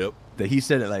 Yep. That he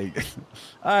said it like,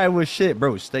 all right, well, shit,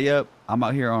 bro. Stay up. I'm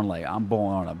out here I'm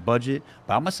going on a budget.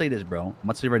 But I'm gonna say this, bro. I'm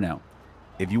gonna tell you right now.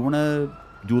 If you wanna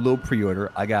do a little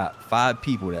pre-order, I got 5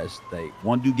 people that's like,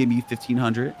 one dude gave me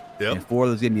 $1,500, and 4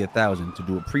 others gave me $1,000 to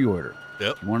do a pre-order.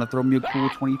 Yep. You want to throw me a cool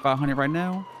 $2,500 right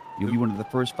now? You'll be one of the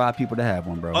first 5 people to have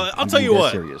one, bro. I'll tell you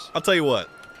what. I'll tell you what.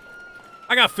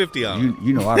 I got 50 on it.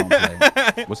 You know I don't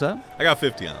play. What's up? I got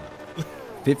 50 on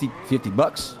it. 50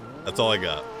 bucks? That's all I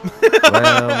got.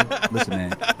 Well, listen,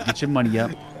 man. Get your money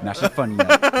up. Not your funny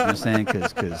up. You know what I'm saying?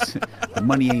 Because the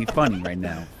money ain't funny right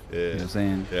now. Yeah. You know what I'm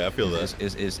saying? Yeah, I feel that.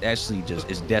 It's actually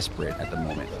it's desperate at the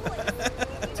moment.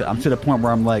 I'm to the point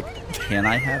where I'm like, can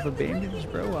I have a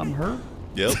bandage, bro? I'm hurt.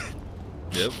 Yep.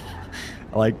 Yep.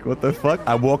 Like, what the fuck?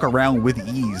 I walk around with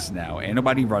ease now. Ain't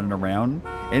nobody running around.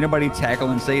 Ain't nobody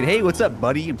tackling and saying, "Hey, what's up,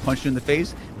 buddy?" and punch you in the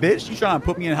face. Bitch, you trying to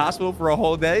put me in hospital for a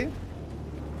whole day?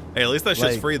 Hey, at least that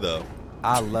shit's free, though.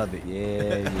 I love it.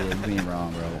 Yeah. You ain't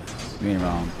wrong, bro. You ain't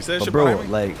wrong. You said but shit bro, behind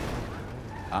me? like,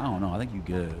 I don't know. I think you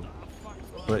good.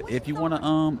 But if you wanna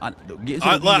get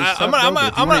I'm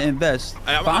gonna invest,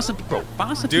 find some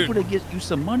people to get you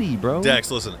some money, bro.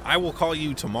 Dex, listen, I will call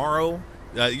you tomorrow.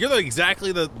 You're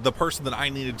exactly the person that I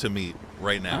needed to meet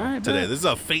right now, today. This is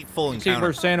a fateful encounter. See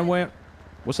where Santa went?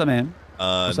 What's up, man?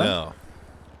 No.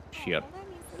 Shit.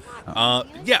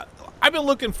 Yeah, I've been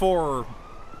looking for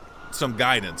some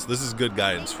guidance. This is good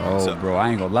guidance for me. Oh, bro, I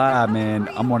ain't gonna lie, man.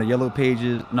 I'm on the yellow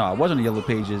pages. No, I wasn't on the yellow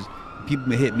pages.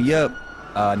 People hit me up.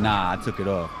 Nah, I took it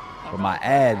off. But my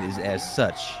ad is as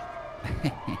such.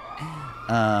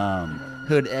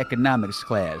 Hood economics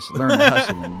class. Learn to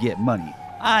hustle and get money.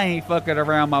 I ain't fucking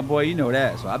around, my boy. You know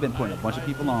that. So I've been putting a bunch of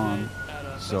people on.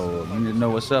 So you need to know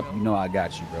what's up. You know I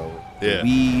got you, bro. Yeah.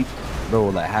 Weed, bro,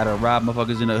 like how to rob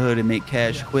motherfuckers in the hood and make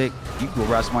cash quick. You can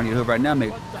go rob somebody in the hood right now,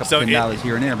 make a couple $10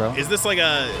 here and there, bro. Is this like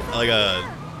a?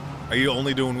 Are you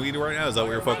only doing weed right now? Is that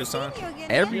what you're focused on?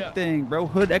 Everything, bro.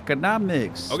 Hood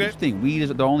economics. Okay. You think weed is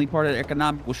the only part of the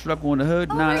economic struggle in the hood?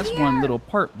 Nah, that's one little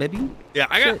part, baby. Yeah,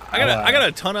 I got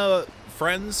a ton of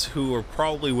friends who are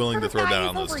probably willing to throw down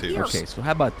on those tubes. Okay, so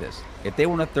how about this? If they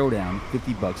want to throw down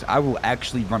 $50, I will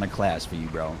actually run a class for you,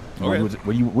 bro. Okay.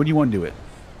 When do you want to do it?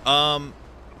 Well,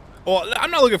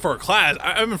 I'm not looking for a class.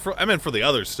 I meant for the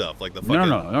other stuff, like the fucking...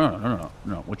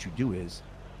 No. What you do is,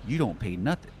 you don't pay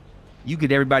nothing. You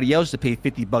get everybody else to pay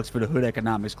 $50 for the hood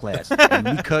economics class,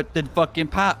 and we cut the fucking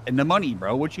pot and the money,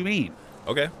 bro. What you mean?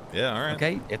 Okay. Yeah. All right.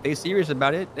 Okay. If they serious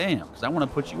about it, damn, because I want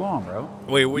to put you on, bro.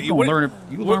 Wait. You learn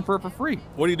for it for free.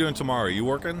 What are you doing tomorrow? You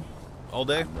working all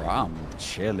day? Bro, I'm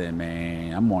chilling,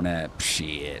 man. I'm on that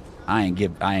shit. I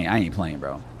ain't playing,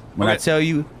 bro. When I tell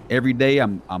you every day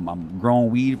I'm growing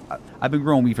weed, I've been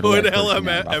growing weed for the last 13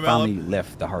 years. I finally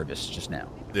left the harvest just now.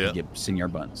 Yeah. To get senior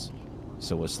buns.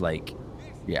 So it's like,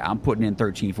 yeah, I'm putting in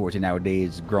 13, 14 hour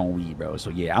days growing weed, bro. So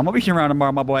yeah, I'm gonna be around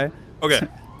tomorrow, my boy. Okay,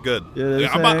 good. Yeah,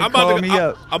 I'm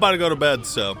about to go to bed,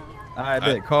 so. All right,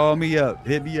 bet. Call me up.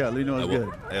 Hit me up. Let me know it's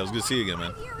good. Hey, it was good to see you again,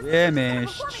 man. Yeah, man.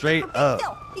 Straight up.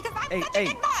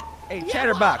 Hey,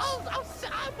 Chatterbox.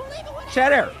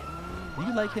 Chatter. Do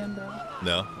you like him, bro?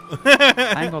 No.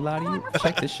 I ain't gonna lie to you.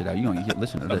 Check this shit out. You gonna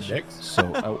listen to this shit. So,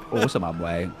 what's up, my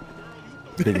boy?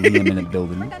 Big Liam in the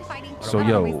building. So,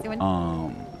 yo,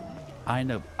 I had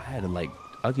to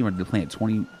I was getting ready to plant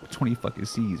 20 fucking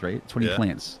seeds, right? 20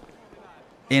 plants.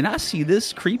 And I see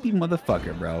this creepy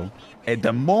motherfucker, bro. At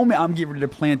the moment I'm getting ready to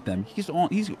plant them, he's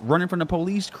running from the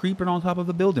police, creeping on top of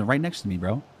a building right next to me,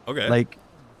 bro. Okay. Like,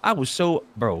 I was so,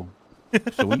 bro.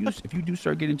 So if you do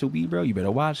start getting into weed, bro, you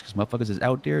better watch, because motherfuckers is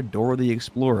out there, Dora the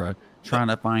Explorer, trying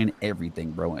to find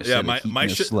everything, bro. Yeah, my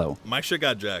shit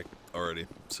got jacked already.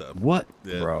 So what,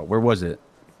 bro? Where was it?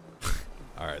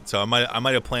 All right, so I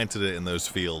might have planted it in those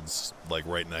fields, like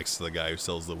right next to the guy who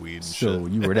sells the weed and shit. So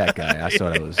you were that guy. I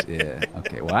saw that was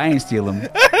Okay, well, I ain't steal him.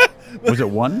 Was it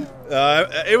one?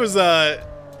 It was I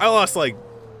lost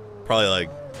probably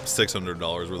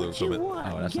 $600 worth of equipment.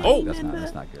 Oh,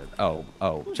 that's not good.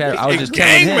 Oh, Chad, I was just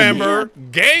gang telling him.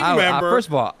 member. First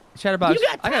of all, Chatterbox,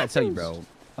 I gotta tell you, bro.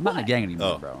 I'm not in a gang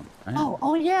anymore, bro. Right?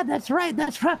 Oh yeah, that's right.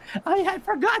 I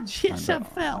forgot shit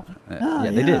fell. Yeah,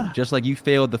 they did. Just like you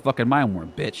failed the fucking mind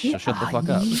worm, bitch. So shut the fuck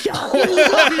up.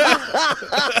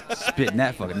 Spitting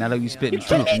that fucking. Now that you spitting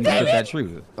truth, you spit that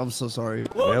truth. I'm so sorry.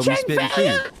 Well, we spitting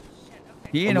truth.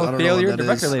 He ain't no failure. The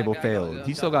record label failed.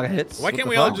 He still got hits. Why can't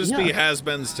we all just be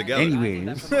has-beens together?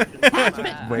 Anyways.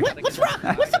 What's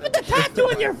wrong? What's up with the tattoo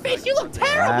on your face? You look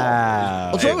terrible.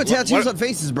 Wow. What's wrong with tattoos on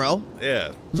faces, bro? Yeah.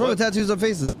 What's wrong with tattoos on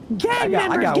faces? Gang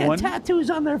members get tattoos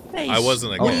on their face. I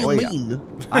wasn't a gang. What do you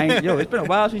mean? Yo, it's been a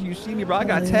while since you see me, bro. I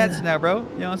got tats now, bro.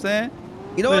 You know what I'm saying?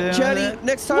 You know what, Chatty?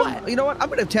 Next time, you know what? I'm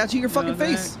gonna tattoo your fucking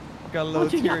face. Got a little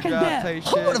teardrop type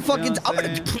shit.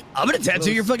 I'm gonna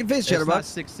tattoo your fucking face,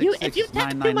 Chatterbox. If you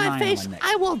tattoo my face,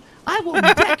 I will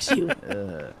dex you.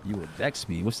 You will dex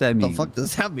me? What's that mean? The fuck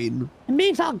does that mean? It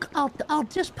means I'll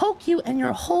just poke you and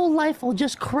your whole life will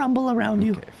just crumble around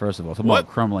you. Okay, first of all, talk about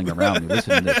crumbling around me.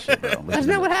 Listen to this shit, bro. That's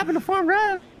not what happened to Farm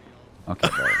Drive. Okay,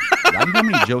 bro. You know how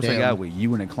many jokes I got with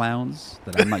you and the clowns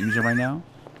that I'm not using right now?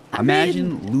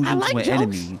 Imagine losing to an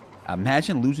enemy.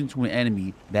 Imagine losing to an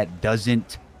enemy that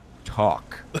doesn't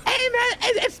talk. Hey man,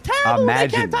 it's terrible. Imagine.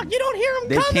 They can't talk. You don't hear them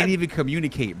they coming. can't even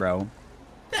communicate, bro.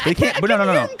 They can't. But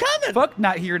no. Fuck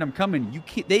not hearing them coming. You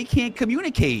can't. They can't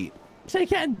communicate. Yes, they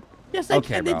can. Yes, they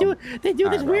can. They bro. do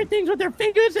this weird things with their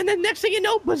fingers, and then next thing you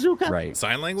know, bazooka. Right.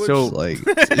 Sign language. So like,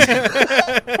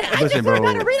 listen, bro.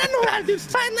 I know how to do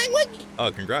sign language.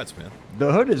 Oh, congrats, man.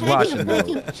 The hood is watching,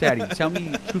 though. Chatty, tell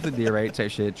me truth or dare, right? Type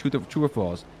shit. True or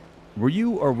false? Were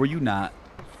you or were you not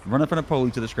running from the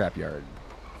police to the scrapyard?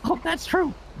 Oh, that's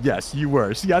true. Yes, you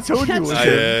were. See, I told you it was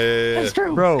That's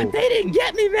true. Bro. They didn't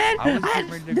get me, man. I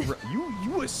was ready to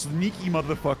you a sneaky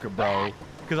motherfucker, bro.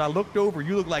 Because I looked over,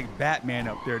 you look like Batman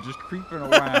up there, just creeping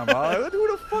around, bro.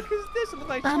 Who the fuck is this? It look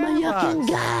like I'm a yucking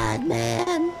god,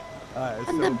 man.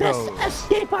 I'm the best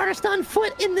escape artist on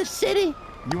foot in the city.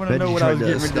 You want to know what I was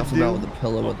getting ready to do? With the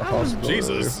pillow at the hospital.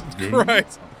 Jesus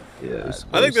Christ. Yes.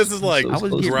 I think this is like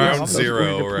ground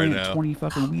zero right now. 20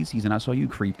 fucking weed season. I saw you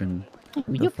creeping.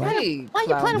 Why you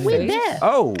planting weed there?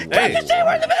 Oh, hey.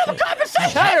 We're in the middle of a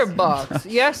conversation. Chatterbox.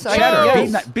 Yes, I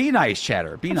Chatter, be nice,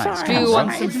 Chatter. Be nice. Do you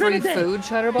want some free food,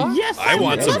 Chatterbox? Yes, I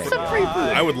want some free food.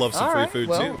 I would love some free food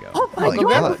too. Oh my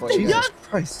God! Jesus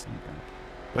Christ.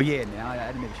 But yeah, now I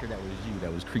had to make sure that was you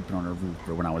that was creeping on the roof,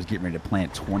 bro, when I was getting ready to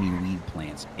plant 20 weed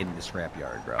plants in the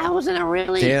scrapyard, bro. I was in a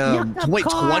really Damn. yucked up Wait,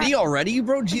 car. 20 already,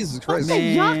 bro? Jesus Christ.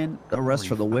 Man, Arrest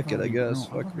for the wicked, I guess.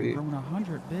 Bro, Fuck me.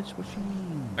 100, bitch. What you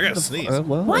mean? I gotta sneeze.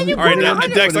 Well, Why you all right,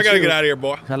 going Dex, I gotta get out of here,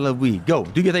 boy. I love weed. Go.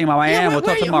 Do your thing, my man. We'll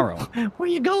talk tomorrow. Where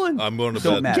you going? I'm going to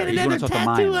Don't bed. matter. Get You another wanna talk to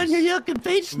tattoo minors. on your yucking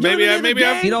face? Maybe I maybe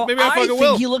fucking I will.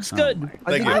 think he looks good.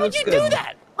 I think you. he Why would looks you good. do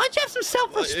that? Why don't you have some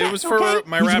self-respect? It was for okay?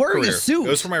 my He's rap wearing a career. suit. It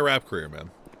was for my rap career, man.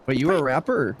 Wait, you were a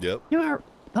rapper? Yep. You are.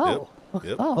 Oh.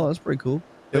 Yep. Oh, that's pretty cool.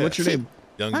 Hey, Yeah. what's your name?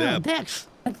 Young Oh, Dab. Dex.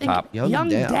 I think Pop. Young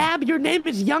Dab. Your name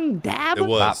is Young Dab. It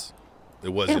was. It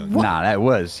was Young Dab. Nah, that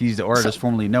was. He's the artist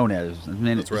formerly known as.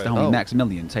 That's right. The homie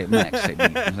Maximilian type Max. Type, you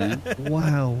know what I'm saying?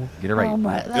 Wow. Get it right. Oh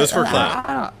my, It was for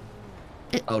clout.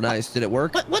 Oh, nice. Did it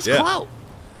work? What's Yeah. clout?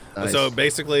 Nice. So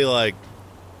basically, like,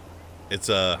 it's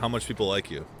how much people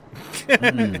like you. I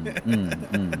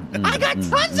got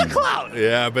tons of clout.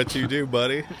 Yeah, I bet you do,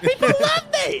 buddy. People love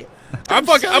me. I'm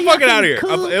fucking out of here.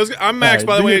 Cool. I'm Max,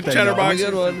 by the way, Chatterbox.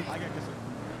 Good one.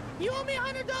 You owe me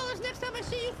 $100 next time I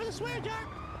see you for the swear jar.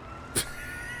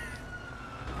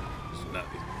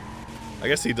 I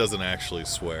guess he doesn't actually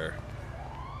swear.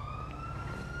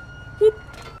 Whoop.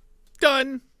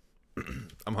 Done.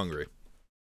 I'm hungry.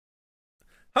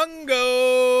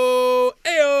 Hungo!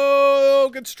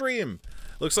 Ayo! Good stream.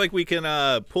 Looks like we can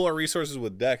pool our resources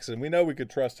with Dex, and we know we could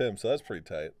trust him, so that's pretty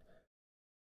tight.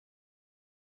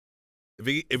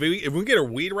 If we get a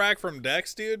weed rack from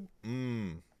Dex, dude,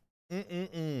 I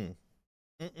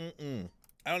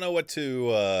don't know what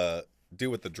to do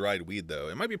with the dried weed though.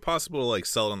 It might be possible to like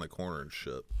sell it on the corner and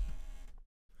shit.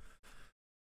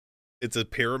 It's a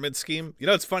pyramid scheme. You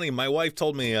know, it's funny. My wife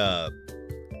told me I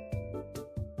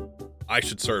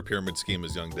should start a pyramid scheme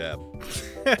as Young Dab,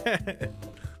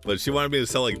 but she wanted me to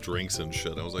sell like drinks and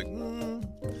shit. I was like,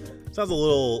 sounds a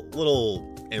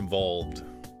little involved.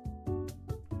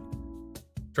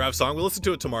 Trav song. We'll listen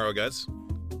to it tomorrow, guys.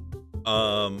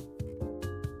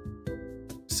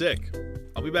 Sick.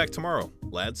 I'll be back tomorrow,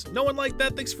 lads. No one liked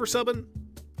that. Thanks for subbing.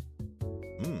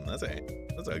 That's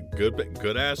a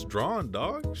good ass drawing,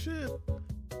 dog. Shit.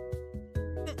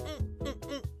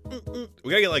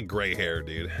 We gotta get like gray hair,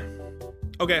 dude.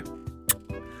 Okay.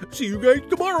 See you guys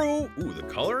tomorrow. Ooh, the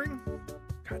coloring.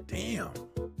 God damn.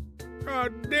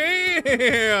 God damn.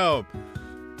 Yeah,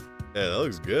 that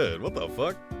looks good. What the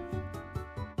fuck?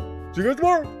 See you guys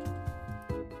tomorrow.